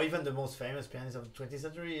 Or even the most famous pianist of the 20th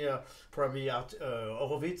century, probably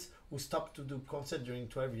Horowitz, who stopped to do concerts during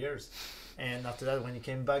 12 years. And after that, when he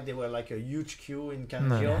came back, there were like a huge queue in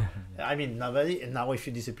Cannes. I mean, now if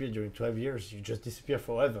you disappear during 12 years, you just disappear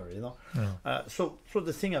forever, you know. So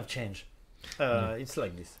the thing have changed. It's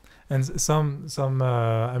like this. And some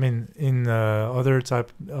I mean, in other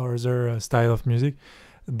type or other style of music,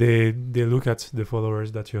 they look at the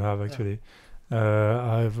followers that you have actually.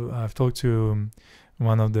 I've talked to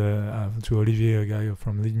one of the to Olivier, a guy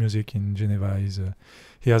from Lead Music in Geneva.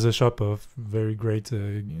 He has a shop of very great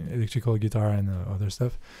electrical guitar and other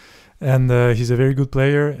stuff, and he's a very good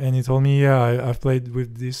player. And he told me, I've played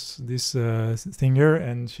with this singer,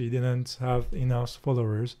 and she didn't have enough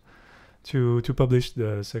followers to publish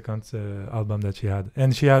the second album that she had,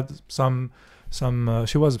 and she had some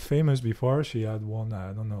she was famous before. She had one,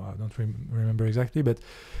 I don't know, I don't remember exactly, but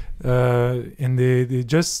and they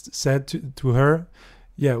just said to her,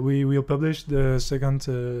 yeah, we will publish the second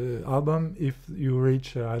album if you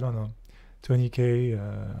reach I don't know 20k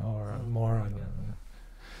or more. I don't know.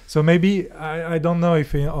 So maybe I don't know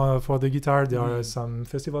if for the guitar there are some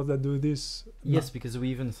festivals that do this. Yes, because we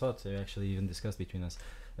even thought, actually even discussed between us.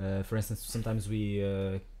 For instance, sometimes we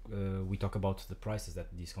talk about the prices that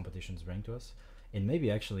these competitions bring to us, and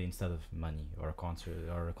maybe actually instead of money or a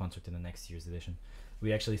concert in the next year's edition,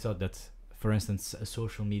 we actually thought that, for instance, a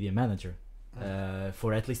social media manager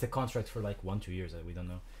for at least a contract for like 1-2 years, we don't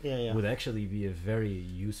know, would actually be a very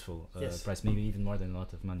useful price, maybe even more than a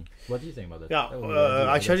lot of money. What do you think about that?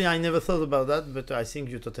 Actually, I never thought about that, but I think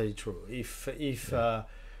you're totally true.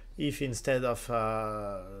 If instead of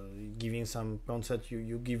giving some concert,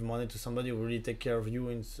 you give money to somebody who really take care of you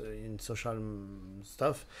in social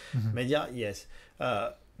stuff, media, yes.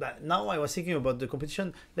 But now I was thinking about the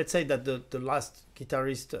competition. Let's say that the last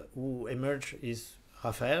guitarist who emerged is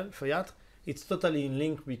Raphael Feuillatre. It's totally in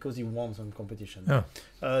link because he won some competition.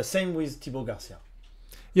 Same with Thibaut Garcia.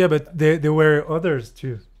 Yeah, but there were others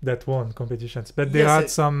too that won competitions, but they Yes, had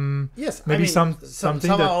some Yes, maybe something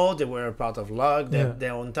somehow they were part of luck, they Yeah. had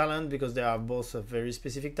their own talent because they are both a very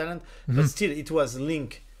specific talent. Mhm. But still, it was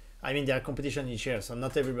linked. I mean, there are competition each year, so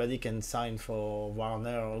not everybody can sign for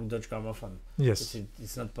Warner or Dutch Gramophone. Yes.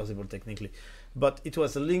 It's not possible technically, but it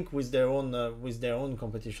was a link with their own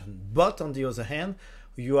competition. But on the other hand,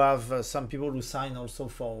 you have some people who sign also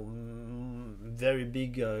for very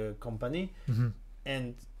big company, Mhm.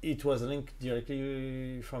 and it was linked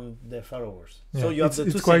directly from their followers. Yeah. So you have it's, the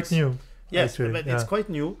it's two quite things. new. Yes, actually, but yeah. it's quite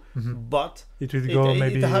new. Mhm. But It will it, go it,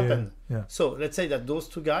 maybe. it happened. Yeah. So let's say that those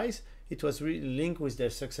two guys, it was really linked with their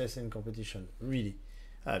success in competition, really.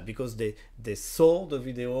 Because they saw the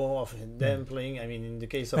video of them playing. I mean, in the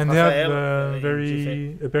case of And they have Raphael, in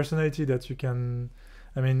very a personality that you can,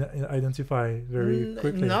 I mean, identify very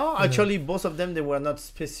quickly. No, Yeah. actually, both of them they were not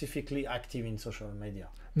specifically active in social media.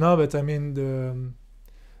 No, but I mean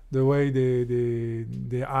the way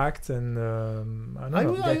they act and I don't know.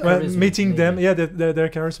 I- Well, charisma, meeting them, maybe. yeah, their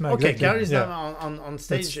charisma. Okay, exactly. charisma Yeah, on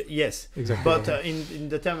stage, yes. exactly. But in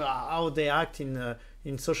the term how they act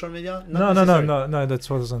in social media, no, not no, no, necessarily. no, that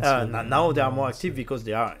wasn't. Now they are more active because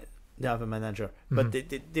they have a manager, but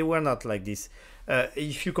Mhm. they were not like this.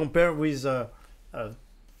 If you compare with,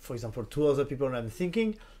 for example, two other people I'm thinking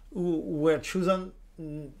who were chosen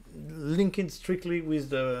linking strictly with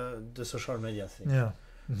the social media thing. Yeah.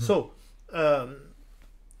 Mhm. So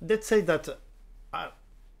let's say that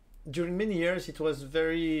during many years it was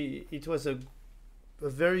a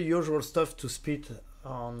very usual stuff to spit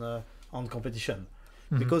on competition.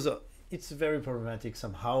 Mhm. Because it's very problematic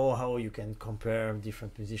somehow how you can compare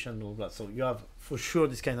different musicians, blah, blah. So you have for sure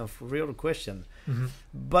this kind of real question, Mhm.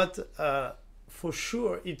 but for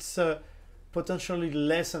sure it's potentially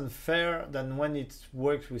less unfair than when it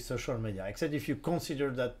works with social media, except if you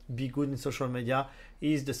consider that be good in social media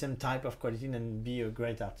is the same type of quality and be a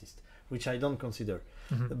great artist, which I don't consider.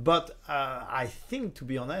 Mhm. But I think, to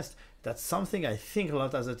be honest, that's something I think a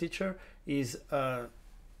lot as a teacher is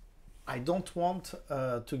I don't want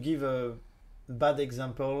to give a bad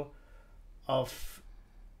example of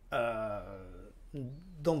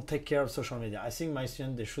don't take care of social media. I think my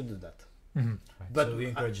students, they should do that. Mhm. But so we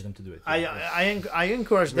encourage them to do it. I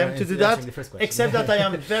encourage them to do that, except that I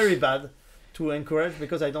am very bad to encourage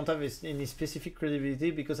because I don't have any specific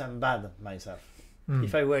credibility because I'm bad myself. Mm.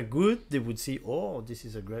 If I were good, they would see, oh, this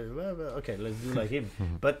is a great, okay, let's do like him.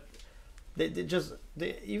 But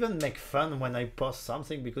they even make fun when I post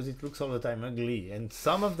something because it looks all the time ugly. And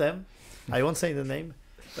some of them, I won't say the name,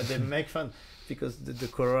 but they make fun because the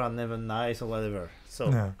color are never nice or whatever. So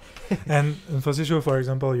Yeah. and for Sishu, for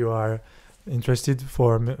example, you are interested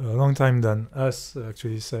for a long time than us,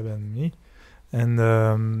 actually, Seb and me. And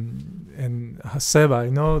Seb, I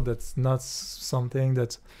know that's not something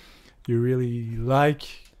that you really like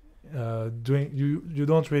doing. You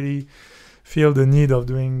don't really feel the need of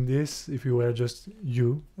doing this if you were just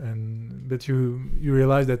you, but you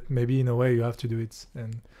realize that maybe in a way you have to do it.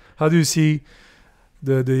 And how do you see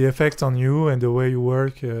the effect on you and the way you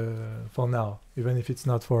work for now, even if it's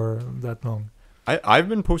not for that long? I've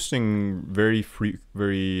been posting very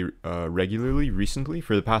regularly recently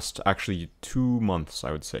for the past actually 2 months,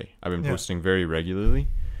 I would say. I've been posting very regularly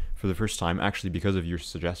for the first time, actually because of your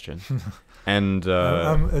suggestion. And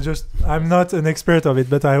I'm not an expert of it,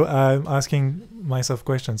 but I'm asking myself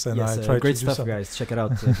questions, and yes, I try great to do stuff, something. guys. Check it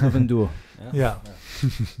out. Open Duo. Yeah.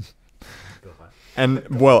 And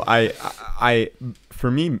well, I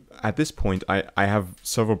for me at this point, I have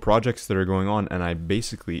several projects that are going on, and I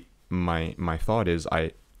basically my thought is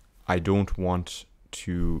I don't want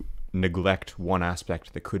to neglect one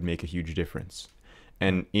aspect that could make a huge difference.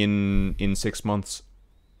 And in 6 months,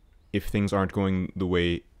 if things aren't going the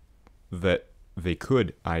way that they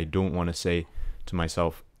could, I don't want to say to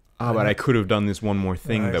myself, but I could have done this one more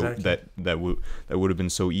thing that would have been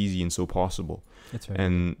so easy and so possible. That's right.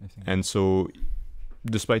 And so,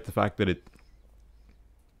 despite the fact that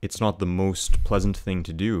it's not the most pleasant thing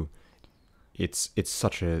to do, it's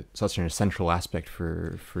such an essential aspect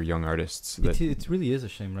for young artists that it really is a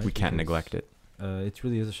shame, right? we can't neglect it. It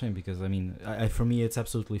really is a shame because I mean, for me, it's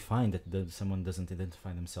absolutely fine that someone doesn't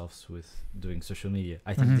identify themselves with doing social media.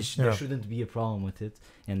 I think there shouldn't be a problem with it,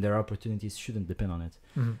 and their opportunities shouldn't depend on it.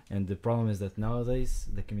 Mm-hmm. And the problem is that nowadays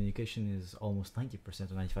the communication is almost 90%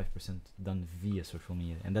 or 95% done via social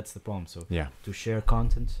media, and that's the problem. So to share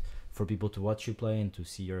content for people to watch you play and to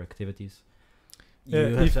see your activities, you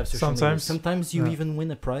have to have social media. Sometimes you even win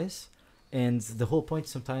a prize And the whole point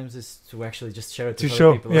sometimes is to actually just share it To with show,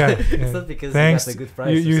 other people. yeah, It's yeah. not because Thanks. you got a good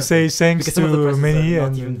price. You say thanks because some of the to prices many are not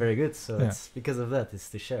and even very good, so yeah. it's because of that. It's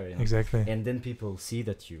to share, you know? exactly. And then people see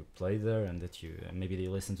that you play there and that you maybe they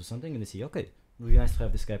listen to something and they see, okay, it would be nice to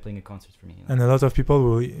have this guy playing a concert for me. You know? And a lot of people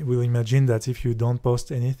will imagine that if you don't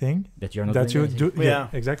post anything, That you're not that doing you anything. do. Yeah,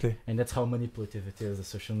 exactly. And that's how manipulative it is, the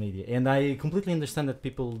social media. And I completely understand that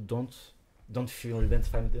people don't feel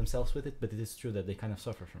identified themselves with it, but it is true that they kind of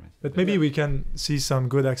suffer from it. But maybe we can see some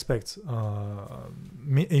good aspects,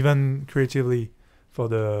 even creatively, for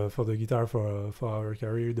the guitar, for our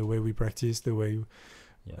career, the way we practice, the way.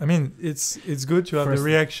 Yeah. I mean, it's good to have First- the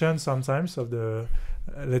reaction sometimes of the.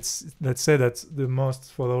 Let's say that the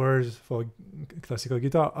most followers for classical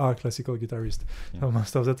guitar are classical guitarists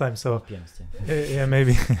most of the time. So Pianist, yeah,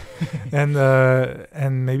 maybe,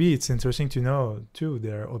 and maybe it's interesting to know too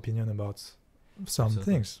their opinion about some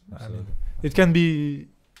Absolutely. things. I mean, Absolutely. it can be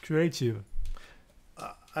creative.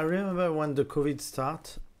 I remember when the COVID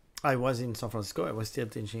started, I was in San Francisco. I was still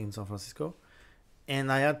teaching in San Francisco.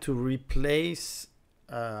 And I had to replace,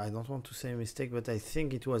 I don't want to say a mistake, but I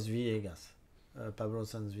think it was Villegas, Pablo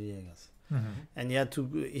Sanz Villegas. And he had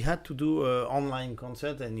to do an online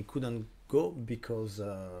concert and he couldn't go because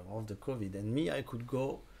of the COVID. And me, I could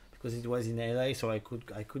go because it was in LA, so I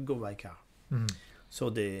could go by car. So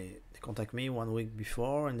they contact me 1 week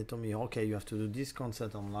before and they told me, okay, you have to do this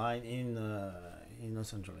concert online in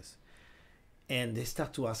Los Angeles. And they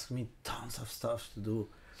start to ask me tons of stuff to do.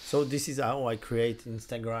 So this is how I create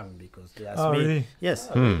Instagram, because they ask me. Really? Yes.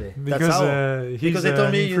 Really? Because Because they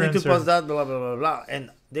told me you need to influencer. post that, blah, blah, blah, blah. And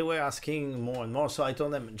they were asking more and more. So I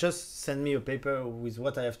told them, just send me a paper with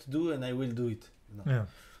what I have to do and I will do it. You know? Yeah.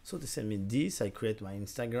 So they sent me this, I create my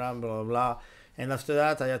Instagram, blah, blah, blah. And after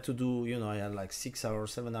that, I had to do, I had like 6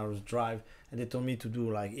 hours, 7 hours drive. And they told me to do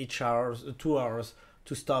like 2 hours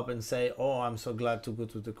to stop and say, oh, I'm so glad to go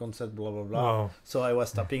to the concert, blah, blah, blah. Wow. So I was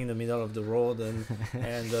stopping in the middle of the road and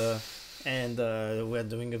we're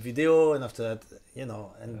doing a video. And after that,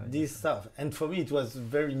 this stuff. And for me, it was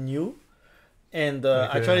very new. And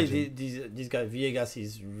actually, this guy Villegas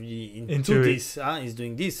is really into this. He's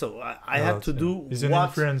doing this, so I had to do He's an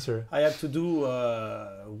influencer. I had to do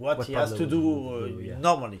what he has to do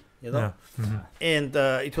normally, Yeah. And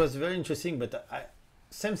it was very interesting. But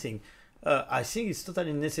same thing. I think it's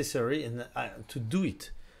totally necessary and to do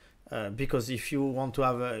it because if you want to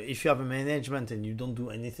have if you have a management and you don't do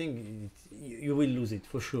anything, you will lose it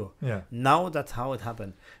for sure. Yeah. Now that's how it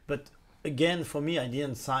happened. But again, for me, I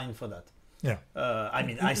didn't sign for that. Yeah. I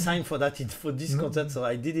mean, I signed for that for this concert, so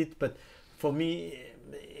I did it. But for me,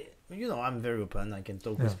 I'm very open. I can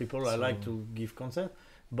talk with people. I like to give concert,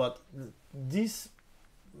 but this,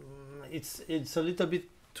 it's a little bit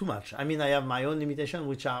too much. I mean, I have my own limitation,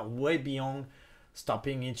 which are way beyond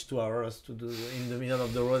stopping each 2 hours to do in the middle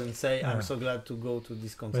of the road and say, I'm so glad to go to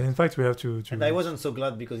this concert. But in fact, we have to. And I wasn't so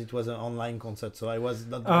glad because it was an online concert, so I was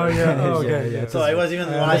not. Oh yeah. Oh, okay. Yeah. So I was even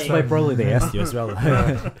lying. That's why probably they asked you as well.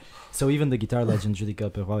 So even the guitar legend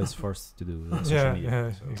Judicaël Perroy is forced to do social media.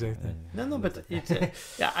 Yeah, So, exactly. No, but it's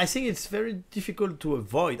I think it's very difficult to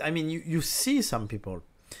avoid. I mean, you see some people.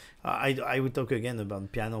 I would talk again about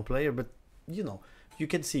piano player, but you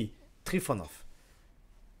can see Trifonov.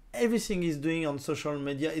 Everything he's doing on social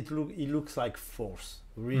media, it looks like force,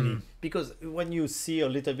 really. Because when you see a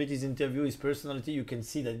little bit his interview, his personality, you can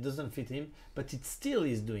see that it doesn't fit him, but it still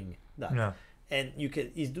is doing that. Yeah. And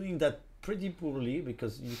he's doing that pretty poorly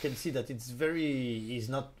because you can see that he's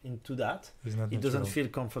not into that. He doesn't feel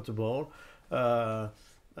comfortable.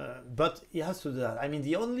 But he has to do that. I mean,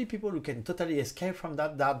 the only people who can totally escape from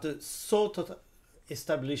that are the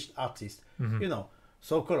established artists.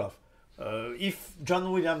 Sokolov. If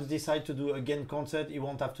John Williams decides to do again concert, he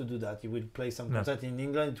won't have to do that. He will play some concert in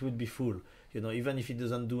England. It will be full, even if he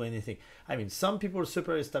doesn't do anything. I mean, some people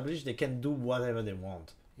super established, they can do whatever they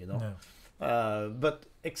want, but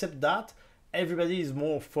except that, everybody is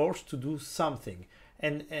more forced to do something,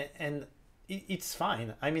 and it's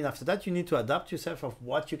fine. I mean, after that, you need to adapt yourself of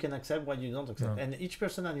what you can accept, what you don't accept, and each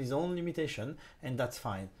person has his own limitation, and that's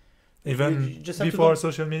fine. Even you just have before to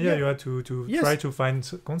social media, you had to try to find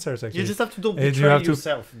concerts. Actually, you just have to don't And betray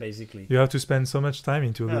yourself, basically. You have to spend so much time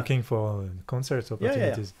into looking for concerts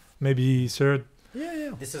opportunities. Maybe third.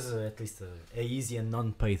 Yeah. This is at least a easy and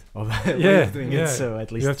non-paid way of doing it. So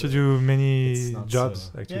at least you have to do many it's not jobs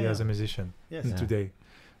so- actually as a musician today.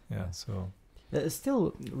 Yeah. So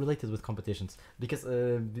still related with competitions, because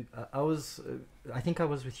I think I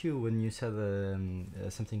was with you when you said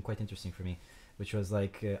something quite interesting for me, which was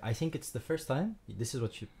like, I think it's the first time, this is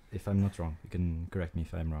what you, if I'm not wrong, you can correct me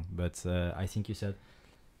if I'm wrong, but I think you said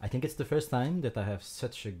I think it's the first time that I have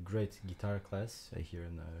such a great guitar class here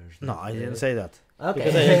in No, I didn't say that.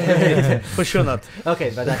 Okay. For sure not. Okay,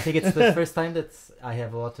 but I think it's the first time that I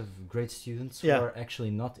have a lot of great students who Yeah. are actually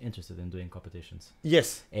not interested in doing competitions.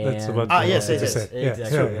 Yes. That's And, what yes, you yes, yes. said. Yeah.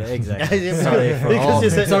 Exactly. Yeah. Exactly. Yeah. Sorry for Because all. you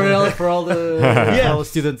said- Sorry for all the Yeah. all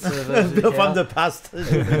students of From the past.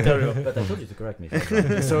 But I told you to correct me.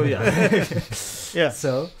 So yeah. Yeah.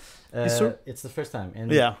 So It's true. it's the first time.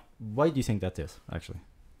 And Yeah. why do you think that is actually?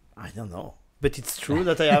 I don't know, but it's true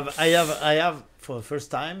that I have for the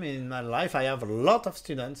first time in my life I have a lot of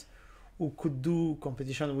students who could do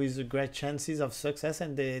competition with great chances of success,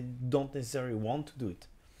 and they don't necessarily want to do it.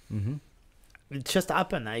 Mm-hmm. It just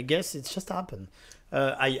happened. I guess it's just happened.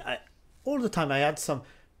 I all the time I had some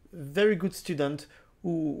very good students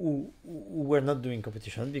who were not doing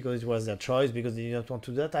competition because it was their choice, because they didn't want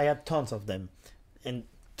to do that. I had tons of them, and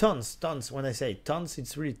tons. When I say tons,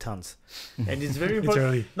 it's really tons, and it's very important.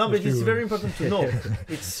 Literally. No, but If it's you- very important to know.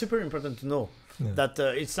 It's super important to know Yeah. that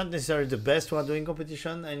it's not necessarily the best who are doing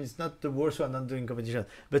competition, and it's not the worst who are not doing competition.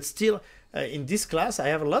 But still, in this class, I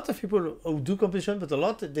have a lot of people who do competition, but a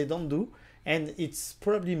lot they don't do. And it's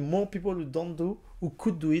probably more people who don't do, who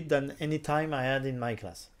could do it, than any time I had in my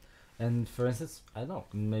class. And for instance, I don't know,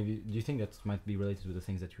 maybe do you think that might be related to the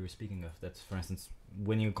things that you were speaking of? That, for instance,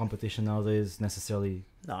 winning a competition nowadays necessarily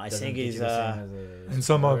No, I doesn't think get it's you the same as a- And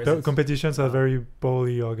some or of is the it- competitions are very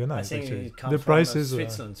poorly I organized. think Actually, it comes the from prices.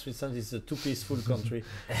 Switzerland. Switzerland is a too peaceful country,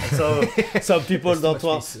 and so some people There's too don't much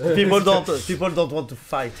want. peace. People don't want to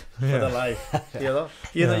fight for Yeah. their life. You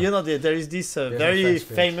Yeah. know. There is this There's a very French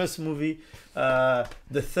phrase. famous movie,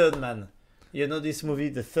 The Third Man. You know this movie,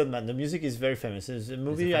 The Third Man. The music is very famous. It's a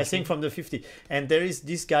movie, I French think, from the 50s. And there is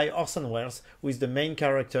this guy, Orson Welles, who is the main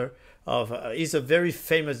character of. He's a very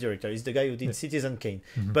famous director. He's the guy who did Yeah. Citizen Kane.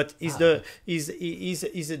 Mhm. But he's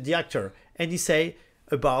the actor, and he say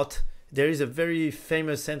about. There is a very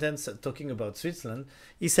famous sentence talking about Switzerland.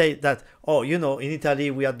 He say that, in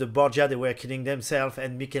Italy we had the Borgia, they were killing themselves,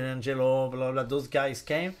 and Michelangelo, blah blah. Those guys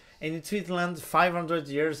came, and in Switzerland, 500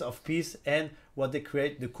 years of peace, and what they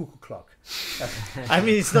create, the cuckoo clock. I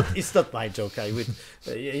mean, it's not my joke. I would,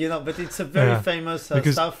 but it's a very Yeah, famous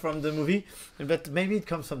because- stuff from the movie. But maybe it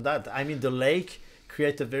comes from that. I mean, the lake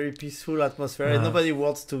create a very peaceful atmosphere, and Yeah. nobody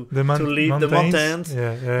wants to The leave the mountains.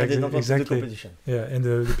 Yeah, And they don't want to do exactly. competition. Yeah, and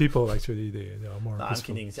the people actually they are more. No, I'm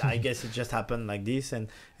peaceful. kidding. I guess it just happened like this, and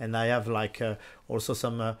I have also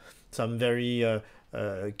some very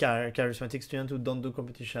charismatic students who don't do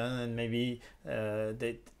competition, and maybe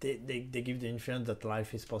they give the influence that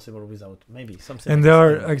life is possible without maybe something. And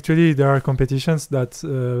like there are competitions that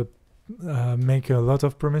make a lot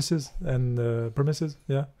of promises and promises.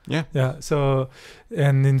 Yeah. Yeah. So,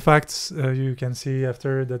 and in fact, you can see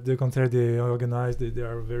after that the concert they organize, they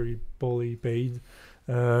are very poorly paid.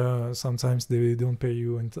 Sometimes they don't pay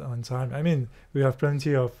you on time. I mean, we have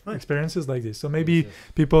plenty of Right. experiences like this. So maybe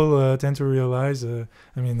people tend to realize. I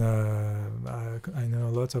know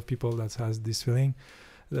lots of people that has this feeling.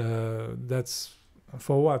 That's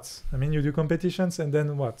for what? I mean, you do competitions and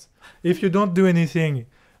then what? If you don't do anything,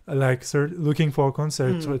 like looking for a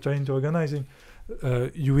concert, trying to organizing,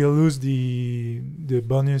 you will lose the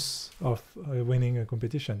bonus of winning a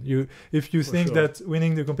competition. If you For think sure. that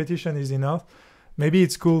winning the competition is enough, maybe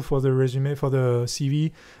it's cool for the resume, for the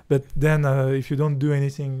CV, but then if you don't do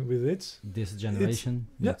anything with it, This generation,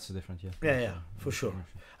 yeah. that's different, yeah. Yeah, for sure.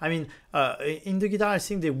 I mean, in the guitar, I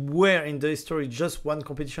think there were in the history just one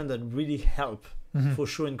competition that really helped for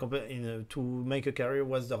sure to make a career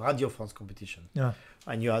was the Radio France competition. Yeah.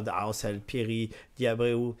 And you had Aussel, Pierry,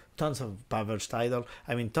 Diabreu, tons of Pavel Steidl.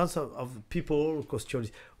 I mean, tons of people,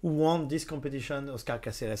 Costiolis, who won this competition, Oscar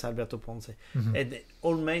Caceres, Alberto Ponce, and they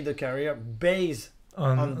all made a career based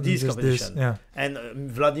on this competition. Yeah. And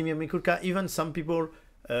Vladimir Mikulka, even some people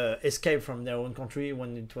escaped from their own country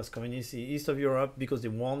when it was communist east of Europe because they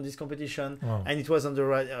won this competition. Wow. And it was on the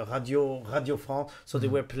Radio France, so they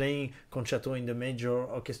were playing concerto in the major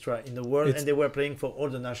orchestra in the world, and they were playing for all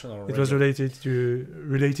the national radio. It was related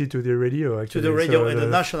to the radio, actually. To the radio So and the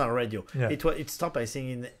national radio. Yeah. It stopped, I think,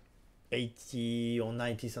 in 80 or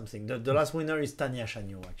 90 something. The last winner is Tania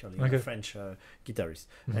Chagnot, actually, Okay. a French guitarist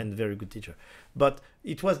and very good teacher. But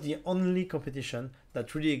it was the only competition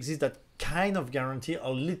that really exists that kind of guarantee a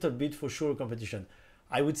little bit for sure competition.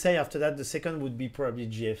 I would say after that the second would be probably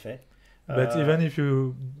GFA. But even if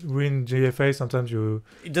you win GFA, sometimes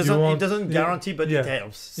it doesn't won't- guarantee, but yeah. it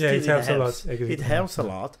helps. Yeah, Still, it helps a lot. It helps a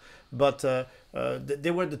lot. But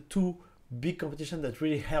they were the two big competitions that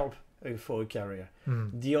really help for a career.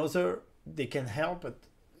 The other, they can help, but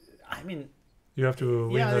I mean, You have to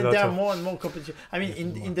win Yeah, a and lot there are of. more and more competition. I mean,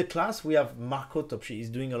 in the class we have Marco Topchi. He's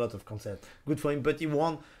doing a lot of concerts. Good for him, but he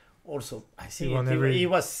won also. I think won he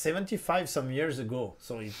was 75 some years ago,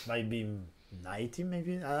 so it might be 90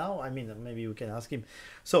 maybe. I don't know. I mean, maybe we can ask him.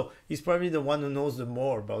 So he's probably the one who knows the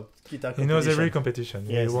more about guitar He competition. knows every competition.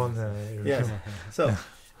 Yes. He won. Every Yes. So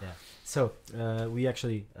So we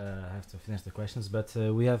actually have to finish the questions, but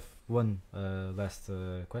we have one last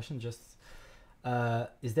question. Just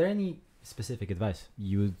is there any specific advice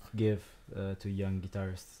you would give to young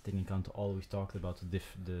guitarists, taking account all we've talked about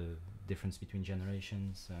the difference between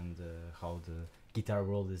generations and how the guitar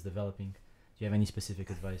world is developing? Do you have any specific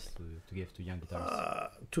advice to give to young guitarists?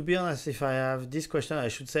 to be honest, if I have this question, I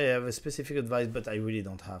should say I have a specific advice, but I really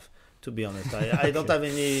don't have. To be honest, I don't have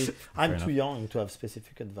any. I'm Fair too young to have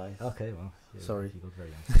specific advice. Okay, well, Sorry. you look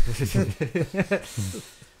very young.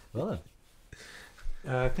 Well,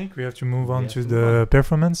 I think we have to move on We have to to the move on.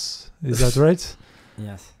 performance. Is that right?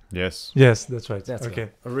 yes. Yes. Yes, that's right. That's okay.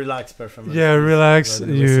 A relaxed performance. Yeah, relax.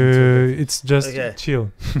 Rather listen to it. It's just Okay.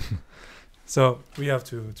 chill. So we have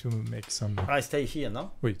to make some. I stay here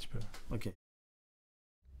now. Wait. tu peux- Okay.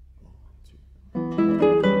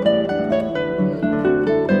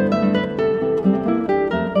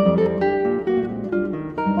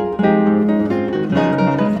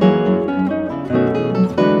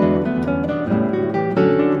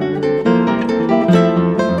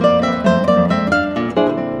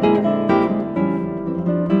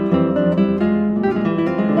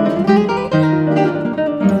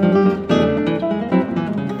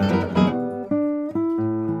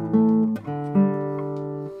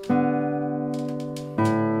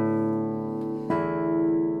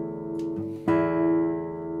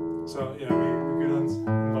 So yeah, we couldn't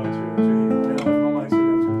invite you. Actually, I have no mind, so we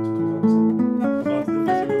have to talk some about the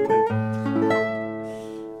physical play.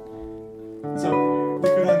 So we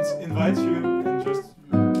couldn't invite you and just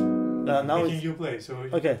Now making it's, you play. So you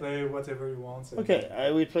Okay. can play whatever you want. and- okay,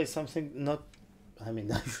 I will play something not. I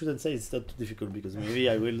mean, I shouldn't say it's not too difficult because maybe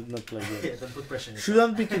I will not play it. don't put pressure.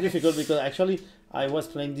 Shouldn't be too difficult because actually I was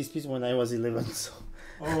playing this piece when I was 11. So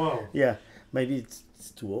Oh wow. yeah, maybe it's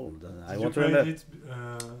too old. I Did you want to play remember. it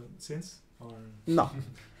since? Or? No,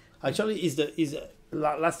 actually,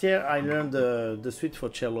 last year I learned the suite for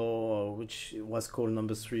cello, which was called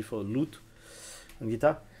number 3 for lute and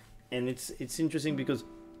guitar, and it's interesting because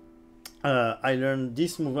I learned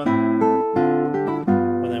this movement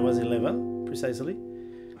when I was 11 precisely.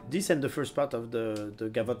 This and the first part of the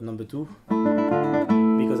gavotte number 2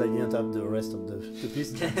 because I didn't have the rest of the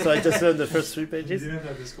piece, so I just learned the first 3 You pages. didn't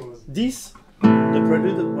have the scores. This, the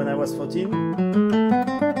prelude when I was 14,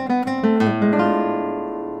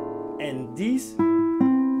 and this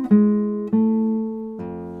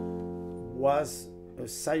was a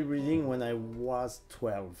sight reading when I was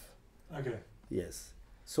 12. Okay. Yes.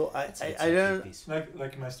 So It's I learned,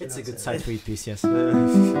 Like my students. It's a good say. sight read piece, yes. and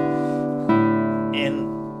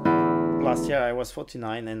last year I was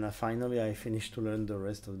 49, and finally I finished to learn the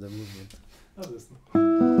rest of the movement. Oh, that's not.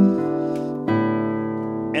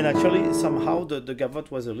 And actually, somehow the gavotte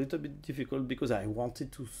was a little bit difficult because I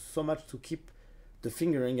wanted to so much to keep the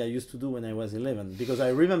fingering I used to do when I was 11 because I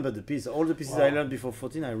remember the piece. All the pieces I Wow. learned before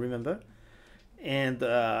 14, I remember. And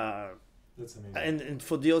That's amazing. and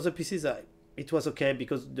for the other pieces, it was okay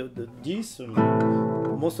because these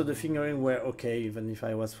most of the fingering were okay even if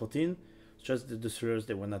I was 14. Just the slurs,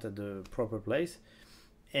 they were not at the proper place,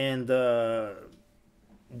 and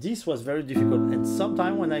this was very difficult. And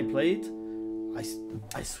sometime when I played,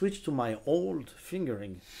 I switched to my old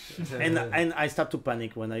fingering, and I start to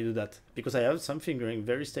panic when I do that because I have some fingering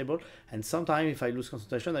very stable, and sometimes if I lose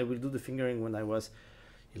concentration, I will do the fingering when I was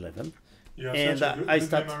 11. You have and, such a I good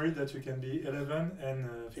start- memory that you can be 11 and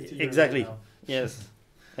 50 years Exactly. old Yes,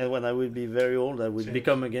 and when I will be very old, I will Change.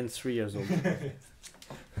 become again 3 years old. now.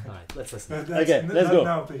 Alright, let's listen. But that's Okay, let's not go.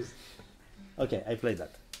 now, please. Okay, I play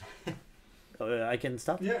that. I can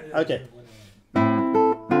start. Yeah. Okay.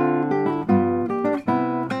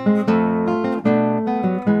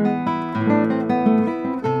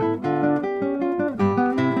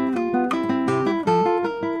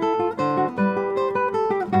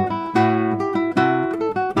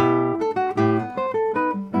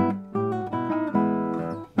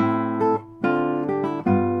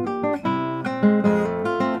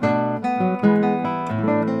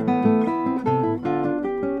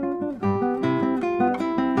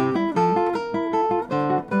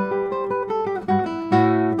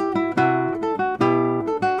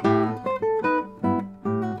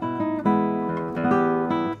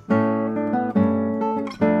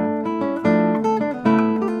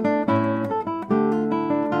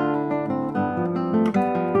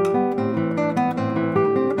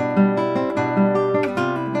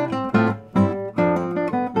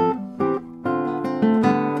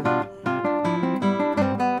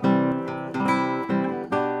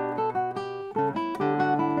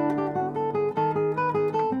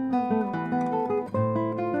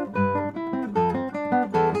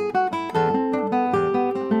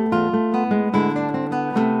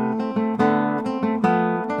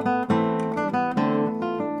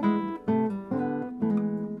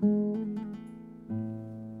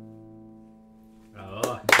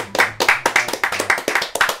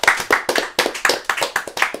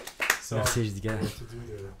 So Merci, Judicaël. we have to do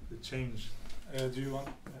the change. Do you want?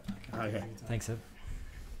 Okay. Thanks, Seb.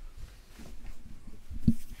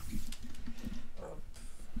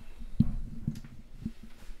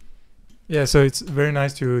 Yeah, so it's very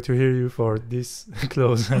nice to hear you for this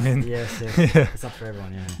close. I mean, Yes, yeah, it's not for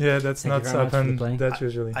everyone, yeah. yeah, that's Thank you not very much for happen playing. that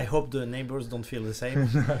usually. I hope the neighbors don't feel the same.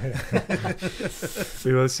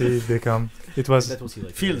 We will see if they come. It was That we'll see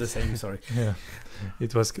later. Feel the same. Sorry. yeah,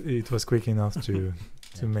 it was quick enough to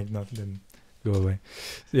make not them go away.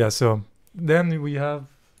 Yeah, so then we have.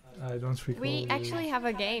 I don't recall. We actually have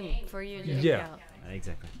a game for you, Yeah. Judicaël.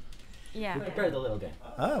 Exactly. Yeah. We prepared a little game.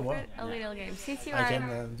 Ah, wow. A little game. Since you I are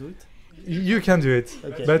can do it. You can do it,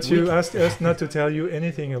 Okay. but you We- asked us not to tell you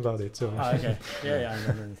anything about it. So Ah, okay. Yeah, I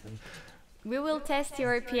don't understand. we will test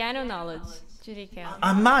your piano knowledge, Judicaël.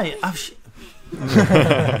 Am I?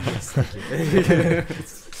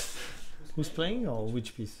 Who's playing or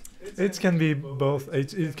which piece? it can be both.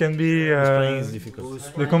 It can be Who's playing is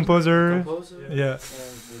difficult. the composer. Yeah,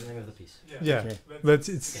 The name of the piece. yeah, Okay. but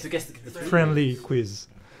it's To guess the three. friendly quiz.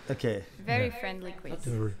 Okay. Very friendly quiz.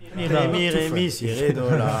 Mi, re, mi, re, mi, si, re, do,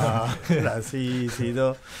 la. La, si, si,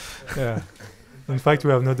 do. Yeah. In fact,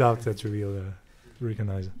 we have no doubt that you will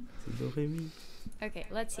recognize it. Si, do, re, mi. Okay,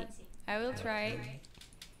 let's see. I will try.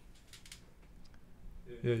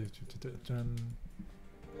 Yeah,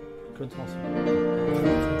 Code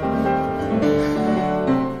France.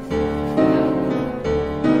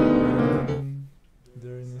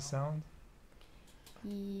 there any sound?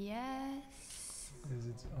 Yes. Is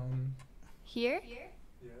it on? Here?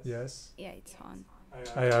 Yes. Yeah, it's on.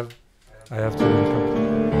 I have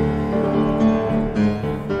to.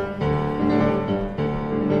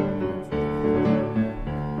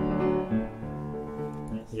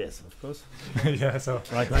 Yes, of course. Yeah, so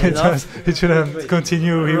Right man enough. it shouldn't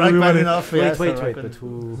continue. We Right man wanted- enough. Yes, Wait, right but man.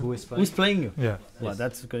 who is playing? Who's playing? Yeah, Well,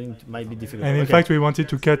 that's going to might be difficult. and in Okay. fact, we wanted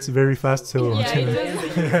to cut very fast, so Yeah, it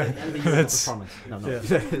was, That's- performance. No,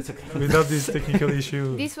 yeah. it's okay. without this technical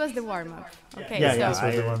issue. this was the warm up. Okay, yeah, so yeah, This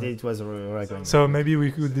was the one. it was a right one. So maybe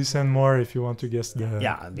we could listen more if you want to guess the.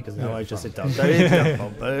 Yeah, because now Yeah. I just sit down.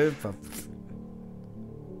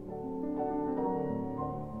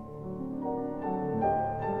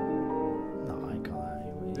 No, I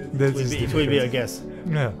can't. That It will is be, it will be a difficult. guess.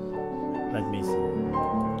 Yeah, Let me see.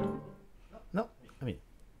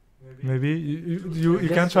 maybe you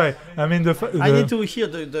can try. I mean I need to hear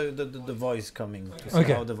the voice coming to see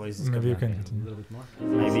Okay. how the voice is Maybe you coming. can. A little bit more.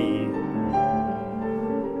 Maybe.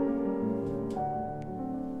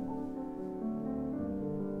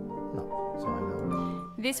 No, so I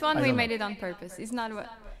don't. this one I we don't made it on purpose. It's not what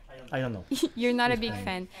I don't know. you're not a big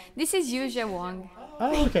fan. This is Yuja Wong.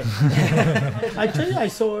 Oh, okay. Actually, I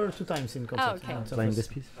saw her 2 times in concert. Oh, okay. Once Playing was- this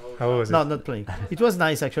piece. How was it? No, not playing. It was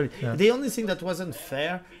nice actually. Yeah. The only thing that wasn't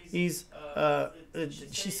fair is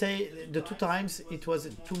she say the 2 times it was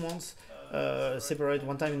 2 months separate.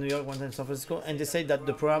 One time in New York, one time in San Francisco, and they said that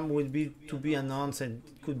the program would be to be announced and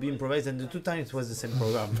could be improvised. And the 2 times it was the same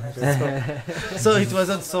program, so it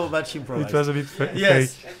wasn't so much improvised. It was a bit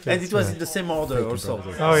Yes, fake. and it was Yeah. in the same order also.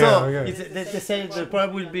 Oh, so yeah, okay. they say the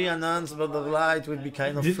program will be announced, blah blah blah. It will be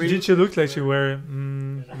kind of free. Did she look like she were?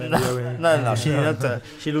 Maybe No, she not.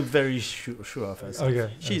 She looked very sure of herself. Okay.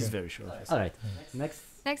 She's okay. very sure of herself. All right. Next.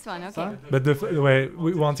 Next one, okay. song. But the way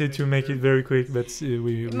we wanted to make it very quick, but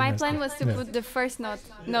we My messed plan up. was to Yeah. put the first note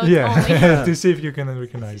only. Yeah, to see if you can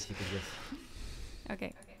recognize. If you could guess.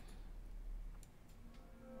 Okay.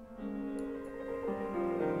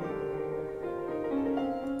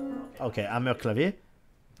 Okay, hammer clavier.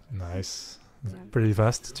 Nice. Yeah. Pretty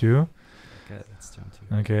fast too. Okay, that's turn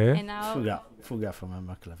 2. Okay. And now, Fuga from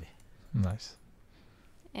hammer clavier. Nice.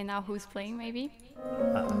 and now who's playing? Maybe.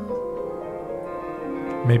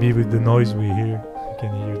 Maybe with the noise we hear, you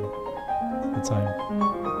can hear the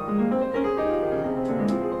time.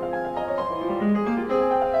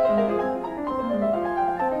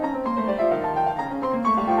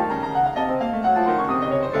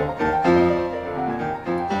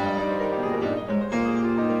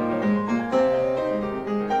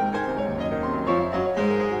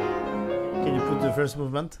 Can you put the first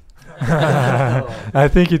movement? I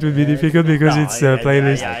think it would be difficult because No, it's a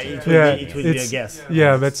playlist. It will be a it's- guess.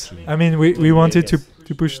 Yeah, but I mean, we be a wanted to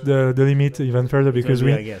guess. push the limit even further It will because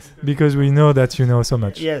be a we guess. because we know that you know so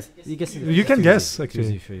much. Yes. You, guess You can guess,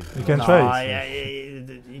 actually. You can No, try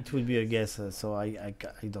it will be a guess, so I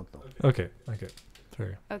don't know. Okay,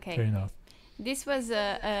 fair Okay. enough. This was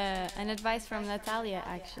an advice from Natalia,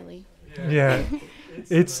 actually. Yeah,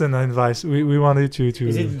 it's an advice. We wanted to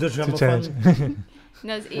Is it the to change. gramophone?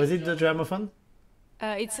 No, Was it the gramophone?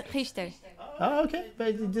 it's Richter. Oh, okay, but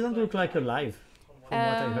it didn't look like a live, from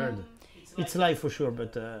what I heard. It's live for sure,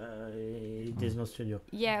 but there's no studio.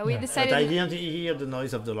 Yeah, we Yeah. But decided. I didn't hear the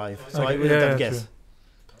noise of the live, so Okay, I wouldn't yeah, have guessed.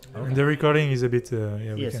 And the recording is a bit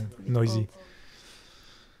Yes. noisy.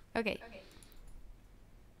 Okay.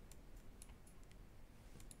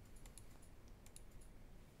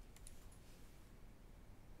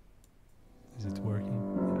 Is it working?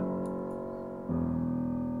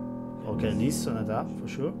 Okay, this sonata for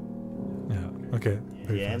sure. Yeah. Okay.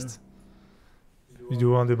 Very The end. fast. You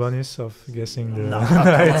do want the bonus of guessing the? No.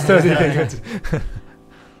 It's so difficult.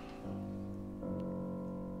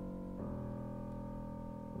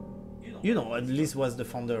 You know, at least was the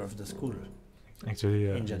founder of the school Actually,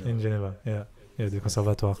 In Geneva. in Geneva. Yeah. Yeah, the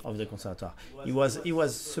conservatoire. of the conservatoire. He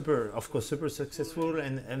was super, of course, super successful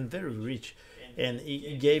and very rich, and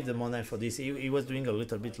he gave the money for this. He was doing a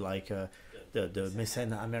little bit like the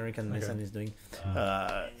Mecène, American Okay. Mecène is doing,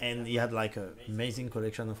 and he had like an amazing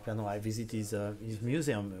collection of piano. I visited his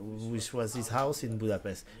museum, which was his house in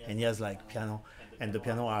Budapest, and he has like piano, and the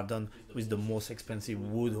piano are done with the most expensive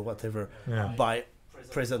wood or whatever Yeah. by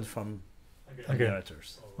present from Okay.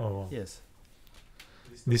 admirators. Oh, wow. Yes.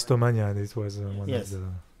 Listomania, it was one Yes. of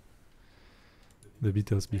the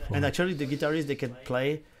Beatles before. And actually, the guitarists they can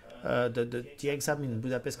play the exam in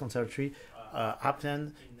Budapest Conservatory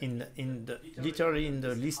happened literally in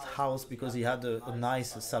the Liszt house because he had a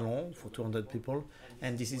nice salon for 200 people,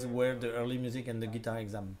 and this is where the early music and the guitar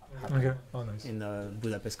exam happened Okay. Oh, nice. in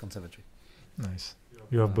Budapest Conservatory. Nice.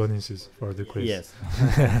 You have bonuses for the quiz. Yes.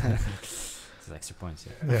 It's extra points.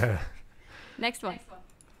 Yeah. Yeah. Next one.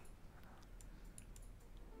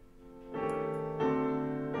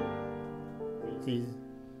 It is.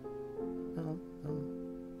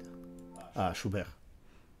 Schubert.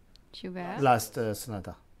 Schubert. Last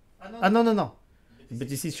sonata. No. But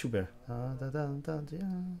this is Schubert.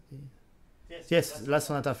 Yes, last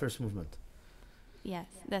sonata, first movement. Yes,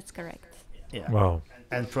 that's correct. Yeah. Wow.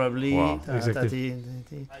 And probably Wow. Exactly.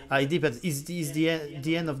 it depends. Is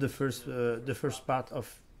the end of the first part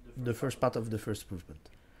of the first movement.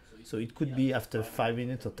 So it could be after 5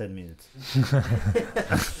 minutes or 10 minutes.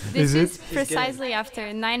 This Is is precisely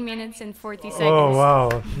after 9 minutes and 40 seconds. Oh,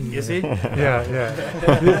 wow. You see? Yeah,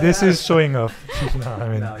 yeah. This is showing off. No, I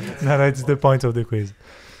mean, no, that's the point of the quiz.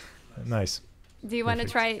 Nice. Do you want to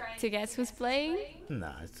Perfect. try to guess who's playing?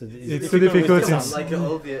 Nah, it's too It's too difficult. It sounds It's like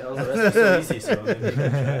all the rest is so easy. So maybe you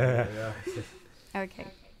can try, yeah. Okay.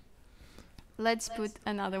 Let's put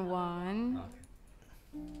another one.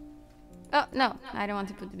 Oh, no, I don't want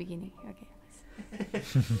to put the beginning. Okay.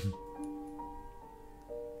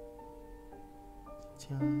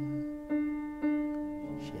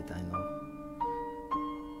 Shit, I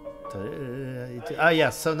know. Yeah,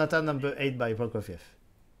 Sonata number 8 by Prokofiev.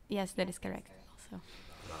 Yes, that is correct. Also.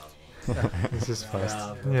 this is fast.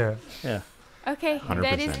 Yeah. Yeah. Okay,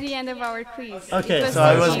 that is 100%. the end of our quiz. Okay, It was so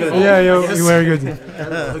I was easy. good. Yeah, you were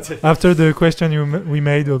good. After the question we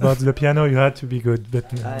made about the piano, you had to be good. But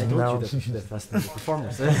I told now, you that we should have fastened the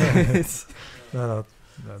performance. no,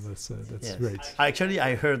 that's Yes. great. Actually,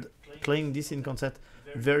 I heard playing this in concert,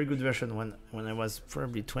 very good version when I was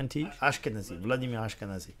probably 20. Ashkenazi, Vladimir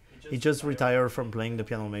Ashkenazi. He just retired from playing the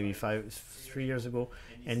piano maybe 3 years ago,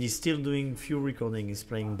 and he's still doing few recordings. He's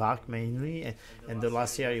playing Bach mainly, and the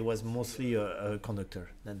last year he was mostly a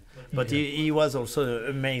conductor. Then, but he was also an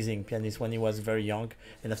amazing pianist when he was very young,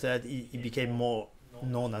 and after that he became more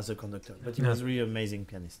known as a conductor. But he Yeah. was really amazing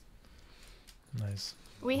pianist. Nice.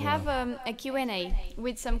 We have a Q&A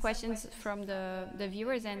with some questions from the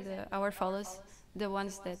viewers and our followers, the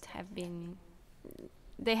ones that have been...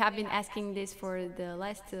 They have been asking this for the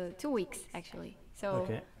last 2 weeks, actually. So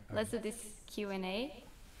Okay. let's do this Q&A.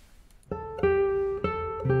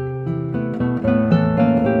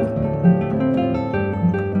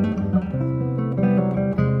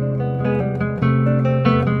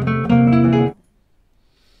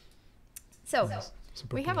 So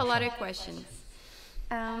Super we have a lot of questions.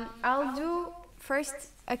 I'll do first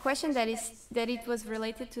a question that it was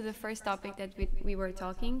related to the first topic that we were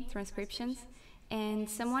talking, transcriptions. And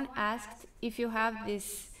someone asked if you have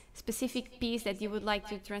this specific piece that you would like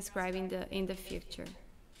to transcribe in the future.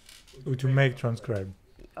 Or to make transcribe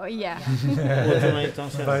Oh yeah.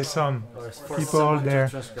 by some For people someone to there.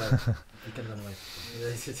 transcribe, you can run away.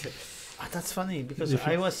 That's funny because If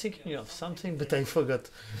you- I was thinking of something, but I forgot.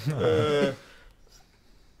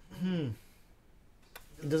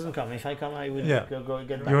 It doesn't come. If I come, I will Yeah. go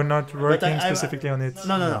get back. You're not working I- specifically on it.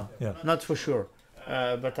 No. Yeah. Not for sure.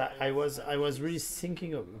 But I was really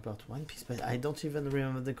thinking about one piece, but I don't even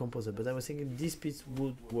remember the composer. But I was thinking this piece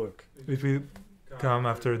would work. It will come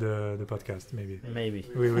after the podcast, maybe. Maybe.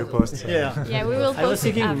 We will post. Yeah. Yeah, we will I was post it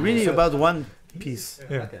thinking after. really about one piece.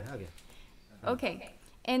 Yeah. Okay. Okay.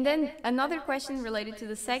 And then another question related to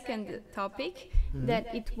the second topic,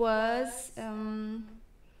 that it was,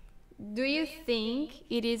 do you think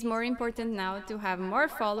it is more important now to have more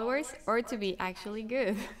followers or to be actually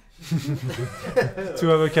good? To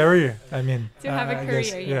have a career, I mean. To have a I career,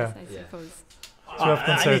 guess, yes, I Yeah. suppose. To have I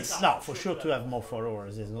mean, concerts. no, for sure to have more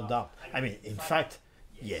followers, there's no doubt. I mean, in fact,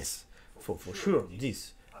 yes, for sure,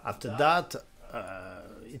 this. After that,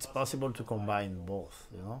 it's possible to combine both,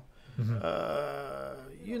 you know.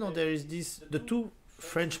 You know, there is the two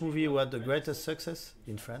French movies who had the greatest success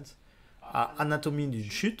in France are Anatomie d'une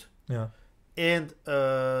chute Yeah. and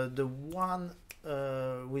the one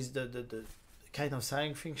with the kind of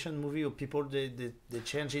science fiction movie where people they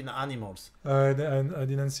change in animals. I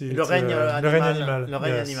didn't see it. Le règne animal. Le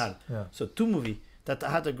règne Yes. animal. Yeah. So two movies that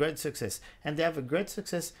had a great success, and they have a great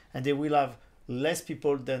success, and they will have less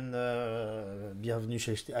people than Bienvenue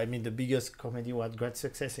chez Ch'ti. I mean, the biggest comedy who had great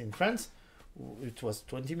success in France, it was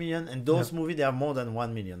 20 million, and those movies they are more than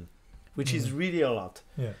 1 million, which is really a lot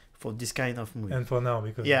Yeah. for this kind of movie. And for now,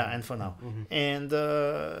 because And for now, and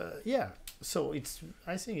so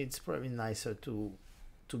I think it's probably nicer to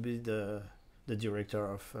be the director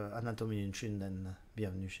of Anatomie d'une chute than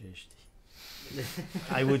Bienvenue chez Ch'ti.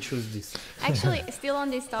 I would choose this. Actually, still on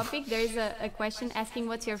this topic, there is a question asking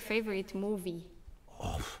what's your favorite movie?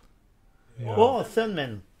 Yeah. Oh, Third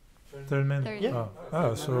Man. Third Man. Third- Yeah.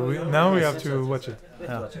 Oh, so now we have to watch it.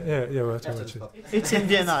 Yeah. Yeah, we have to watch it. It's in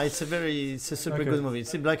Vienna. It's a super Okay. good movie.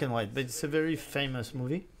 It's in black and white, but it's a very famous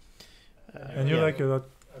movie. And you yeah. like a lot.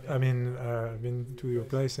 I mean, I've been to your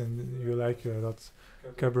place, and you like a lot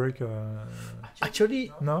Kubrick.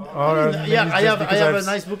 Actually, No? I Or mean, maybe yeah, it's I just have because a I've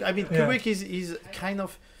nice book. I mean, Yeah. Kubrick is kind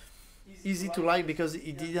of easy to like because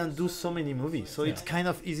he didn't do so many movies, so it's kind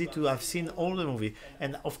of easy to have seen all the movie.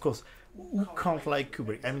 And of course, who can't like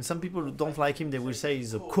Kubrick? I mean, some people who don't like him, they will say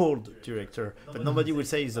he's a cold director, but nobody will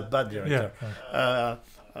say he's a bad director. Yeah.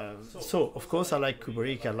 So of course, I like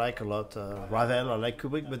Kubrick. I like a lot Ravel. I like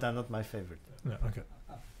Kubrick, but they're not my favorite. Yeah, okay.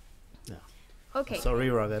 Okay. Sorry,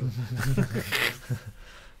 Ravel.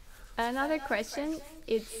 Another question,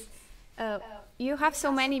 it's you have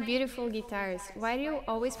so many beautiful guitars. Why do you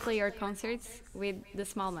always play your concerts with the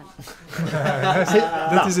small one?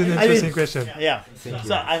 That is an I mean- interesting question. Yeah. Thank you.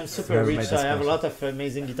 So I'm super Whoever rich. made So I this have a question. lot of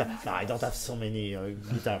amazing guitars. No, I don't have so many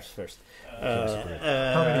guitars first.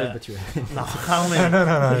 How many? But you No, how many?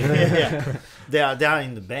 No. Yeah. They are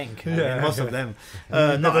in the bank. Most of them.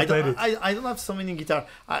 No, never I played don't. it. I don't have so many guitars.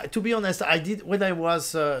 To be honest, I did when I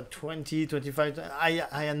was 20, 25.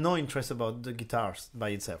 I had no interest about the guitars by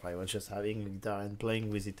itself. I was just having a guitar and playing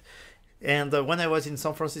with it. And when I was in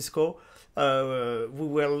San Francisco, we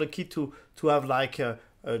were lucky to have like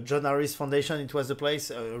John Harris Foundation. It was a place,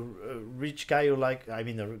 a rich guy who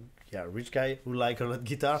rich guy who like a lot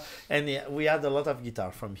guitar, and we had a lot of guitar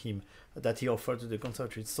from him that he offered to the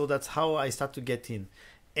conservatory. So that's how I started to get in.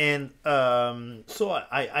 And so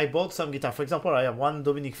I bought some guitar. For example, I have one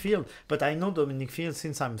Dominic Field, but I know Dominic Field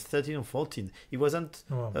since I'm 13 or 14. He wasn't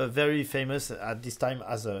Wow. very famous at this time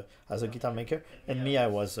as a guitar maker, and me, I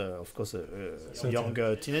was of course a young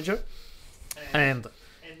teenager, and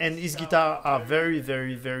his guitar are very,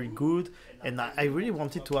 very, very good, and I really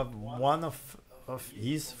wanted to have one of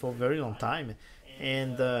his for a very long time,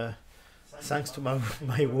 and thanks to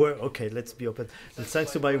my work, okay, let's be open. And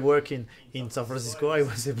thanks to my work in San Francisco, I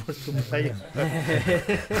was able to buy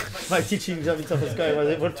my teaching job in San Francisco. I was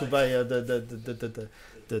able to buy the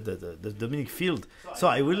Dominic Field. So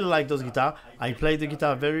I really like those guitar. I play the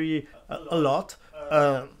guitar a lot.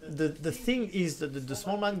 The thing is that the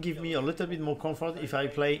small man give me a little bit more comfort if I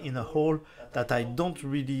play in a hall that I don't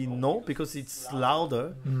really know, because it's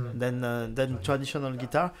louder than traditional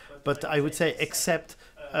guitar. But I would say except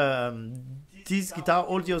this guitar,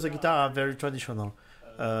 all the other guitar are very traditional.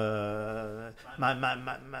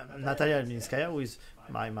 Natalia Minskaya, who is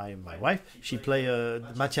my wife, she play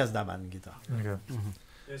Matthias Daman guitar. Okay.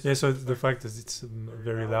 Yeah, so the fact is it's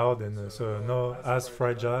very loud and so not as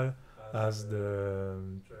fragile as the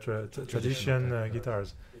tradition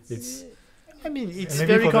guitars. It's I mean, it's maybe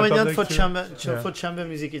very for the convenient for public too. for chamber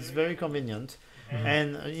music. It's very convenient,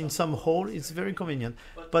 and in some hall, it's very convenient.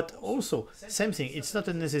 But also, same thing. It's not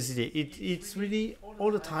a necessity. It's really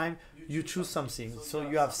all the time you choose something. So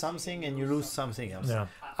you have something and you lose something else. yeah.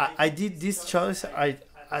 I did this choice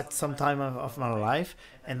at some time of my life,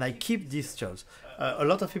 and I keep this choice. A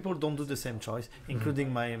lot of people don't do the same choice,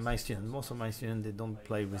 including my students. Most of my students, they don't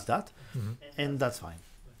play with that, and that's fine.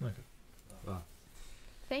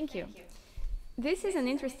 Thank you. This is an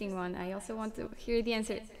interesting one. I also want to hear the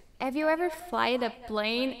answer. Have you ever flied a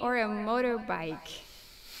plane or a motorbike?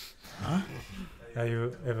 Have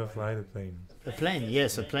you ever fly the plane? A plane,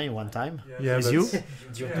 yes, a plane one time. Yeah, With but you?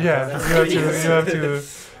 Yeah, you have to.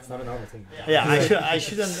 It's not a normal thing. Yeah,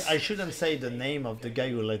 I shouldn't say the name of the guy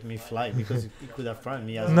who let me fly because he could have thrown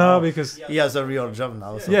me. No, because He has a real job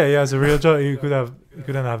now. So. yeah, he has a real job. He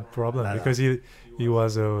couldn't have problem No, no. because he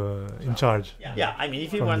was in charge. Yeah, I mean,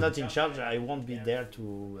 if you From were the- not in charge, I won't be there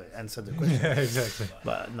to answer the question. Yeah, exactly.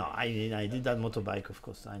 But no, I did that motorbike, of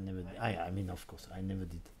course. I mean, of course, I never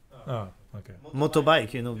did. Oh, okay.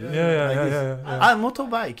 Motorbike, you know. Yeah. Ah,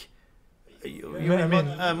 motorbike. I mean,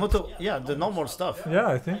 yeah, the normal stuff. Yeah,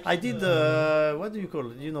 I think. I did, what do you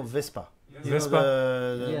call it? You know, Vespa. You Vespa.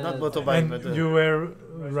 know the, Yeah, not the- motorbike, And but you were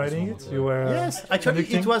riding it? You were. yes, actually,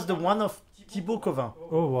 conducting? it was the one of Thibaut Covin,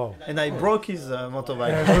 Oh wow. and I broke his motorbike.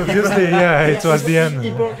 Yeah, obviously, yeah, it was the end.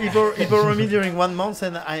 He borrowed me during 1 month,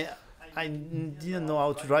 and I didn't know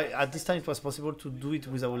how to drive. At this time, it was possible to do it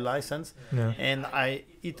without license, Yeah. and I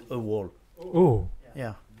hit a wall. Oh,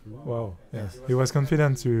 Yeah, wow. Yes. He was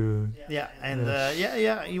confident to. yeah, and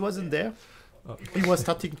he wasn't there. Oh. He was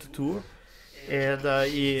starting to tour, and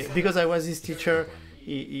because I was his teacher,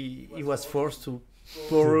 he was forced to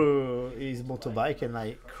borrow his motorbike, and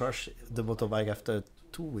I crushed the motorbike after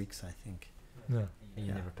 2 weeks, I think. Yeah. And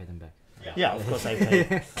you Yeah. never paid them back. Yeah, of course I paid.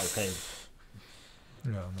 I paid.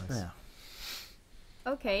 Yeah. Nice.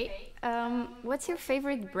 Yeah. Okay. What's your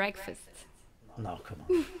favorite breakfast? No, come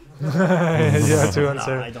on. You have to No,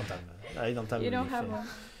 answer. I don't have. I don't have. You don't really have favorite.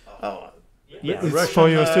 one. Oh, yeah, It's for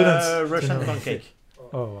your students to Russian know. pancake.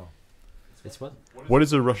 Oh wow. It's what? What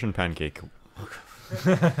is a Russian pancake?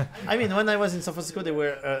 I mean, when I was in San Francisco, there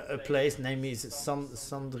were a place named is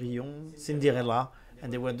Cendrillon, Cinderella, and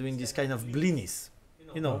they were doing this kind of blinis,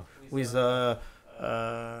 you know, with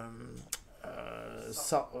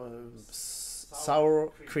sour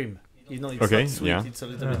cream. You know, it's Okay, not sweet; yeah. it's a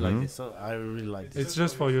little bit like Mhm. this. So I really like this. It's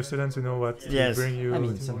just for your students to know what Yes. to bring you I mean,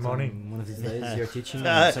 in the sometime morning. one of these days you're teaching. Uh,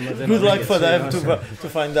 and some of them Good are luck really for good, them you know, to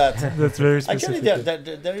find that. That's very Actually,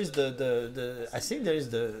 specific. there is the I think there is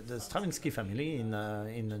the Stravinsky family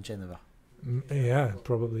in Geneva. Yeah,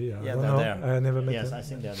 probably. Yeah. Yeah, I don't they're know. there. I never met Yes, them. I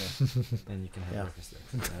think they're there. And you can have Yeah. breakfast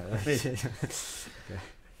there.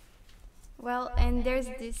 Well, and there's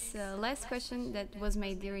this last question that was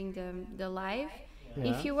made during the live.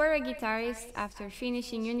 If you were a guitarist after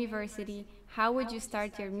finishing university, how would you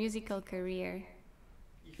start your musical career?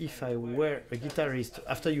 If I were a guitarist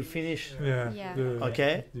after you finish, Yeah. Yeah. The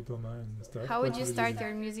okay. diploma and stuff. How would What you do start do?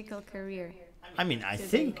 your musical career? I mean, I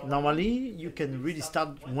think normally you can really start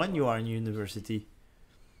when you are in university.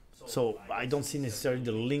 So I don't see necessarily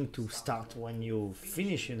the link to start when you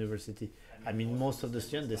finish university. I mean, most of the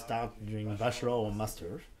students they start during bachelor or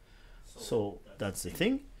master. So that's the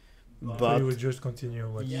thing. So But you would just continue.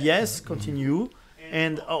 What yes, continue.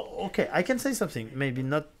 And okay, I can say something. Maybe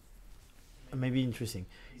not. Maybe interesting.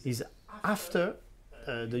 Is after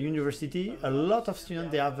the university, a lot of students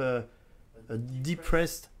they have a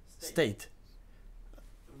depressed state.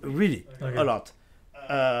 Really, Okay. a lot.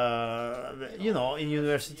 You know, in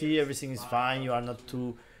university everything is fine. You are not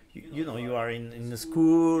too. You know, you are in the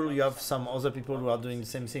school. You have some other people who are doing the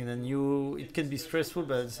same thing than you. It can be stressful,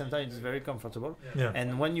 but at the same time, it's very comfortable. Yeah.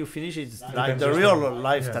 And when you finish, it's like Depends the just real on-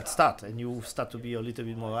 life yeah. that starts, and you start to be a little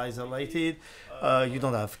bit more isolated. You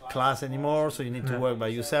don't have class anymore, so you need to Yeah. work by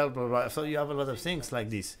yourself. Blah, blah. So you have a lot of things like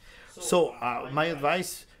this. So my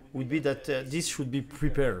advice would be that this should be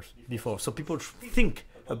prepared before, so people should think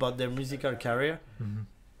about their musical career Mhm.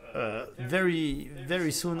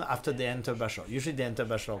 very soon after they enter bachelor. Usually they enter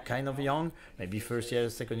bachelor kind of young, maybe first year,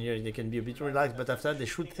 second year they can be a bit relaxed, but after that they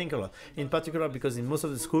should think a lot. In particular because in most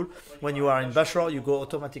of the school, when you are in bachelor, you go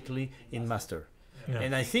automatically in master. Yeah.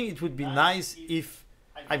 And I think it would be nice if,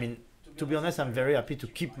 I mean, to be honest, I'm very happy to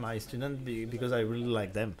keep my students because I really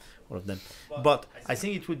like them, all of them. But I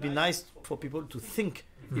think it would be nice for people to think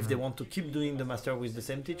if they want to keep doing the master with the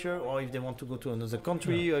same teacher, or if they want to go to another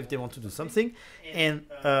country, or if they want to do something. And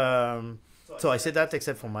so I say that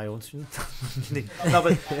except for my own students. No,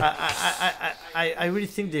 but I really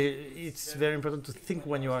think it's very important to think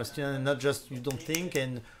when you are a student, and not just you don't think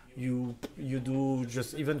and you do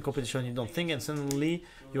just even competition you don't think, and suddenly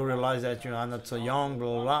you realize that you are not so young, blah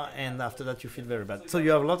blah blah, and after that you feel very bad. So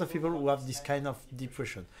you have a lot of people who have this kind of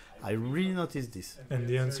depression. I really noticed this. And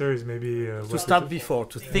the answer is maybe To start before,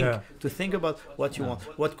 to think about what you Yeah. want,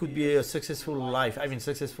 what could be a successful life. I mean,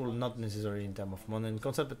 successful not necessarily in terms of money and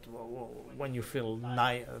concept, but when you feel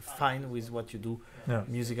fine with what you do Yeah.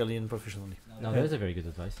 musically and professionally. No, that is a very good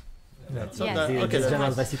advice. Yeah. So Yes. that, The okay, general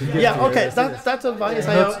that's advice you could give yeah, to okay, your that's advice.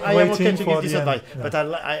 Not I am okay waiting to for give this the end. advice, Yeah. but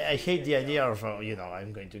I hate the idea of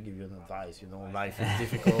I'm going to give you an advice. Life is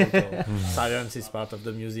difficult. Or silence is part of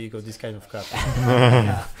the music, or this kind of crap.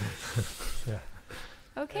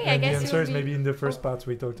 Okay, I And the guess answer you'll is be- maybe in the first part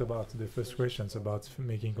we talked about the first questions about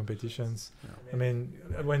making competitions. Yeah. I mean,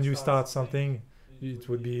 when you start something, it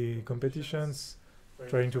would be competitions,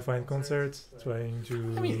 trying to find concerts, trying to.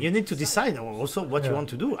 I mean, you need to decide also what you Yeah. want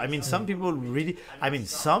to do. I mean, some people really. I mean,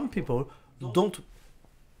 some people don't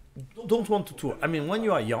want to tour. I mean, when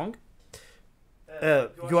you are young,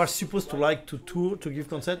 you are supposed to like to tour, to give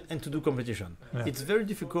concert, and to do competition. Yeah. It's very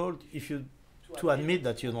difficult if you to admit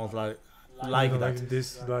that you don't like You don't that. like this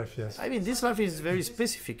life, yes. I mean, this life is very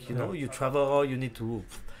specific. You travel. You need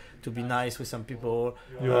to be nice with some people,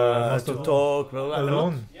 You are most to of talk. Blah, blah, blah.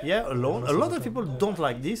 alone. Yeah, alone. Most A of lot the of time, people yeah. don't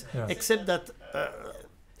like this, Yeah. except that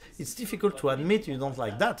it's difficult to admit you don't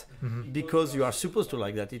like that Mhm. because you are supposed to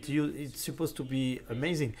like that. It's supposed to be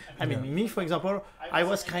amazing. I mean, Yeah. me, for example, I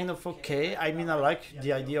was kind of okay. I mean, I like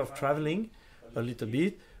the idea of traveling a little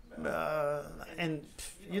bit, and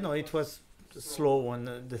it was slow when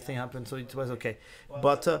the thing happened, so it was okay.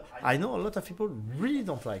 But I know a lot of people really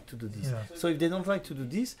don't like to do this. Yeah. So if they don't like to do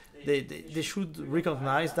this, they should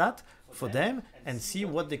recognize that for them and see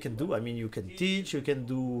what they can do. I mean, you can teach, you can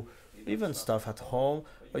do even stuff at home,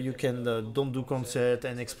 or you can don't do concert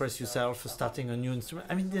and express yourself, starting a new instrument.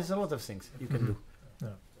 I mean, there's a lot of things you can Mhm. do. Yeah.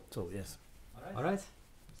 So yes. All right.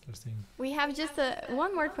 Interesting. We have just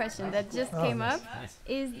one more question that just Oh, came nice. up. Nice.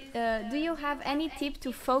 Is do you have any tip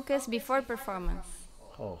to focus before performance?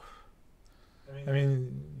 Oh I mean,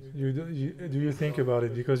 do you think about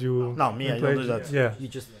it because you? no, me, you I don't do played- that. Yeah, You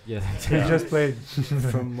just you just played.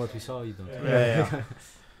 from what we saw, you don't. Yeah.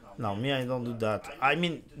 No, me, I don't do that. I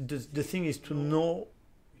mean, the thing is to know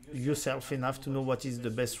yourself enough to know what is the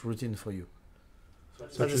best routine for you.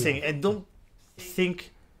 That's the true. thing. And don't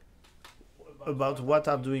think about what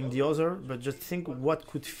are doing the other, but just think what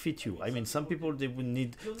could fit you. I mean, some people, they would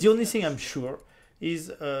need... The only thing I'm sure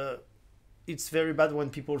is it's very bad when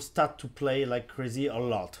people start to play like crazy a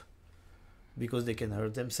lot because they can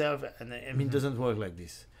hurt themselves. And I mean, it doesn't work like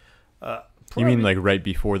this. You mean Probably like right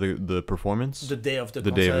before the performance? the day of the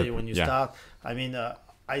The day of concert the- when you yeah. start? I mean,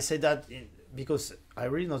 I say that because I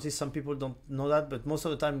really notice some people don't know that, but most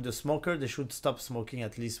of the time the smoker, they should stop smoking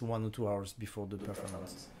at least 1 or 2 hours before the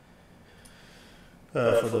performance.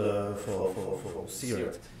 For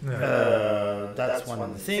cigarette. Yeah. That's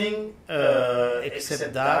one thing.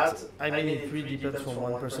 Except that, I mean, it really depends from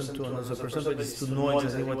one person to another person, but it's to know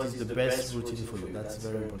exactly what is the best routine for you. That's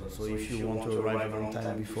very important. So if you want to arrive a long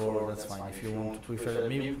time before, that's fine. If you want to prefer,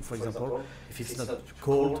 me, for example, if it's not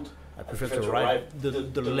cold, I prefer to arrive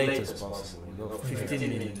the latest possible. 15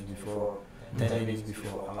 minutes before, 10 minutes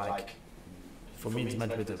before. I like. For me, it's much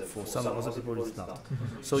better. For some other people, it's not.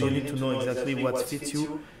 So you need to know exactly what fits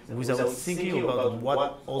you without thinking about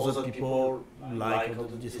what other people like or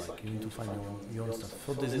dislike. You need to find your own stuff.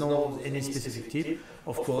 So there's no any specific tip.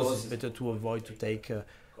 Of course, it's better to avoid to take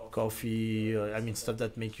coffee. I mean, stuff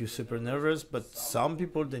that make you super nervous. But some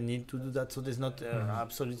people, they need to do that. So there's not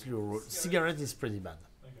absolutely a rule. Cigarette is pretty bad.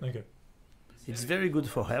 Okay. It's very good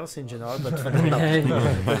for health in general, but for the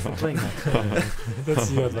not playing that. That's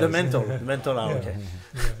the advice. The mental are Yeah. okay.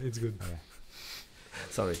 Yeah, it's good.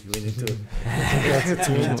 Sorry, we need to.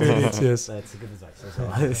 to edit, yes. That's a good advice. as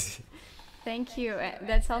well. Thank you.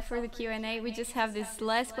 That's all for the Q&A. We just have this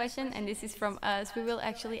last question, and this is from us. We will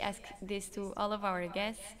actually ask this to all of our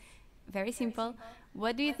guests. Very simple.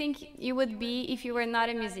 What do you think you would be if you were not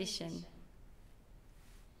a musician?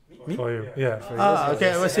 Me? For you, yeah. For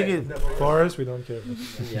Okay, I was thinking. For us, we don't care.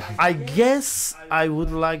 Yeah. I guess I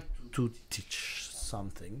would like to teach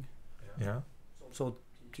something. Yeah. So,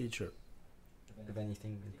 teacher. Have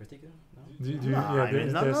anything in particular? No? Do you, No, yeah, I mean,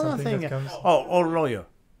 is no, there no, something nothing. that comes? Oh, or lawyer.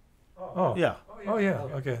 Oh. Yeah. Oh yeah.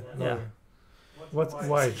 Okay. Yeah. Lawyer. What?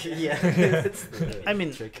 Why?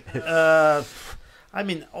 I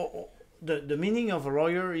mean, the meaning of a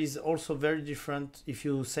lawyer is also very different if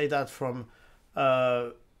you say that from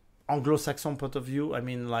Anglo-Saxon point of view. I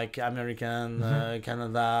mean, like American,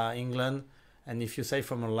 Canada, England, and if you say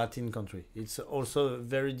from a Latin country, it's also a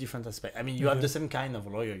very different aspect. I mean, you have Okay. the same kind of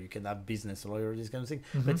lawyer. You can have business lawyer, this kind of thing,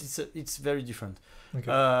 but it's very different.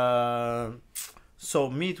 Okay. So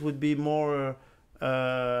me, it would be more,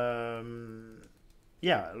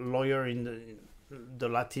 lawyer in the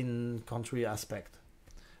Latin country aspect.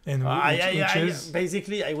 And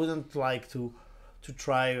Basically, I wouldn't like to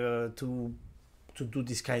try to do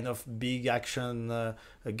this kind of big action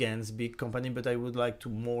against big company, but I would like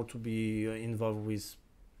to be involved with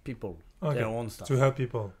people, their own stuff. to help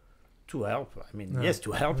people. to help. I mean, No. yes,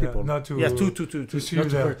 to help Yeah, people. not to yes, to sue not to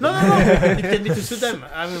them. hurt. No. It can be to sue them.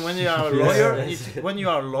 I mean, when you are a lawyer, when you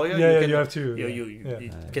are a lawyer, Yeah, can, you have to.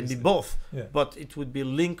 it can be both. Yeah. But it would be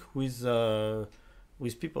linked with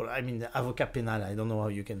people. I mean, the avocat pénal. I don't know how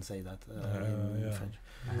you can say that in French.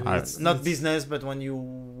 It's not business, but when you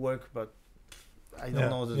work, but I don't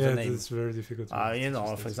know the name. It's very difficult.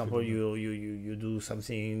 For example, you do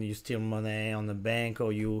something, you steal money on a bank,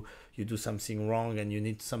 or you do something wrong, and you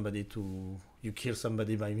need somebody you kill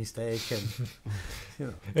somebody by mistake, and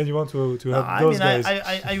and you want to help those guys.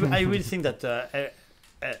 I really think that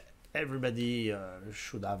everybody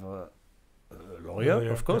should have a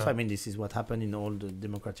lawyer, of course. Yeah. I mean, this is what happened in all the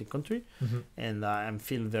democratic country, Mhm. and I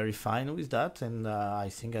feel very fine with that, and I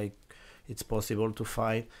think it's possible to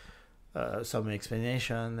find some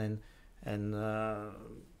explanation and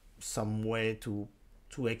some way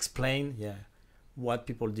to explain what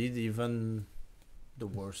people did, even the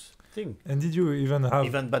worst thing, And did you even have?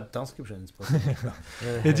 even bad transcription is possible.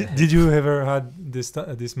 Did you ever had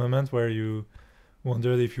this moment where you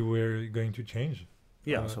wondered if you were going to change?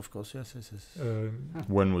 Yes, of course, yes.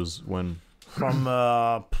 When? From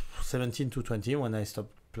 17 to 20, when I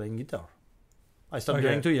stopped playing guitar, I stopped Okay.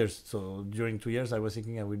 during 2 years. So during 2 years, I was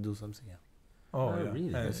thinking I will do something. Yeah. Oh, Oh, yeah. really?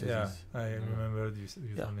 Yes, yes. I remember you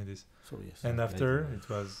Yeah. told me this. So yes. And after it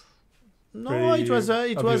was No, pretty it was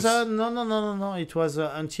obvious. no. It was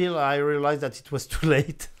until I realized that it was too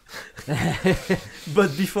late. But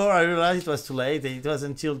before I realized it was too late, it was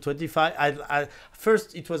until 25. I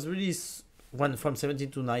first it was really from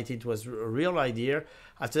 17 to 19. It was a real idea.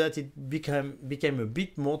 After that, it became a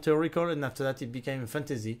bit more theoretical, and after that, it became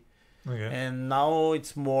fantasy. okay. And now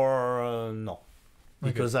it's more no,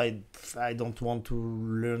 Okay. because I don't want to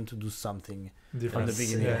learn to do something, Different. the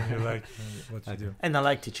beginning. Yeah, you like what you Okay. do. and I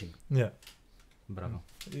like teaching. Yeah, Bravo.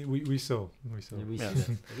 we saw. Yeah, we Yeah. see that.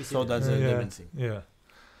 We see So that. that's the Yeah. main thing. Yeah.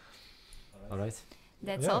 All right.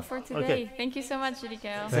 That's Yeah. all for today. Okay. Thank you so much,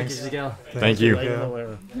 Judicaël. Thank you, Thanks. Judicaël. Thank you. I don't know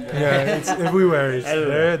where. Yeah, it's everywhere. It's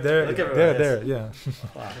Everywhere. there, Look everywhere, there. yes. Yeah.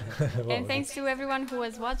 Wow. Wow. And thanks to everyone who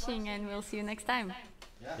was watching, and we'll see you next time.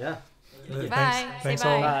 Yeah. Bye. Thanks Say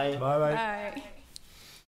all. bye. Bye. Bye. Bye.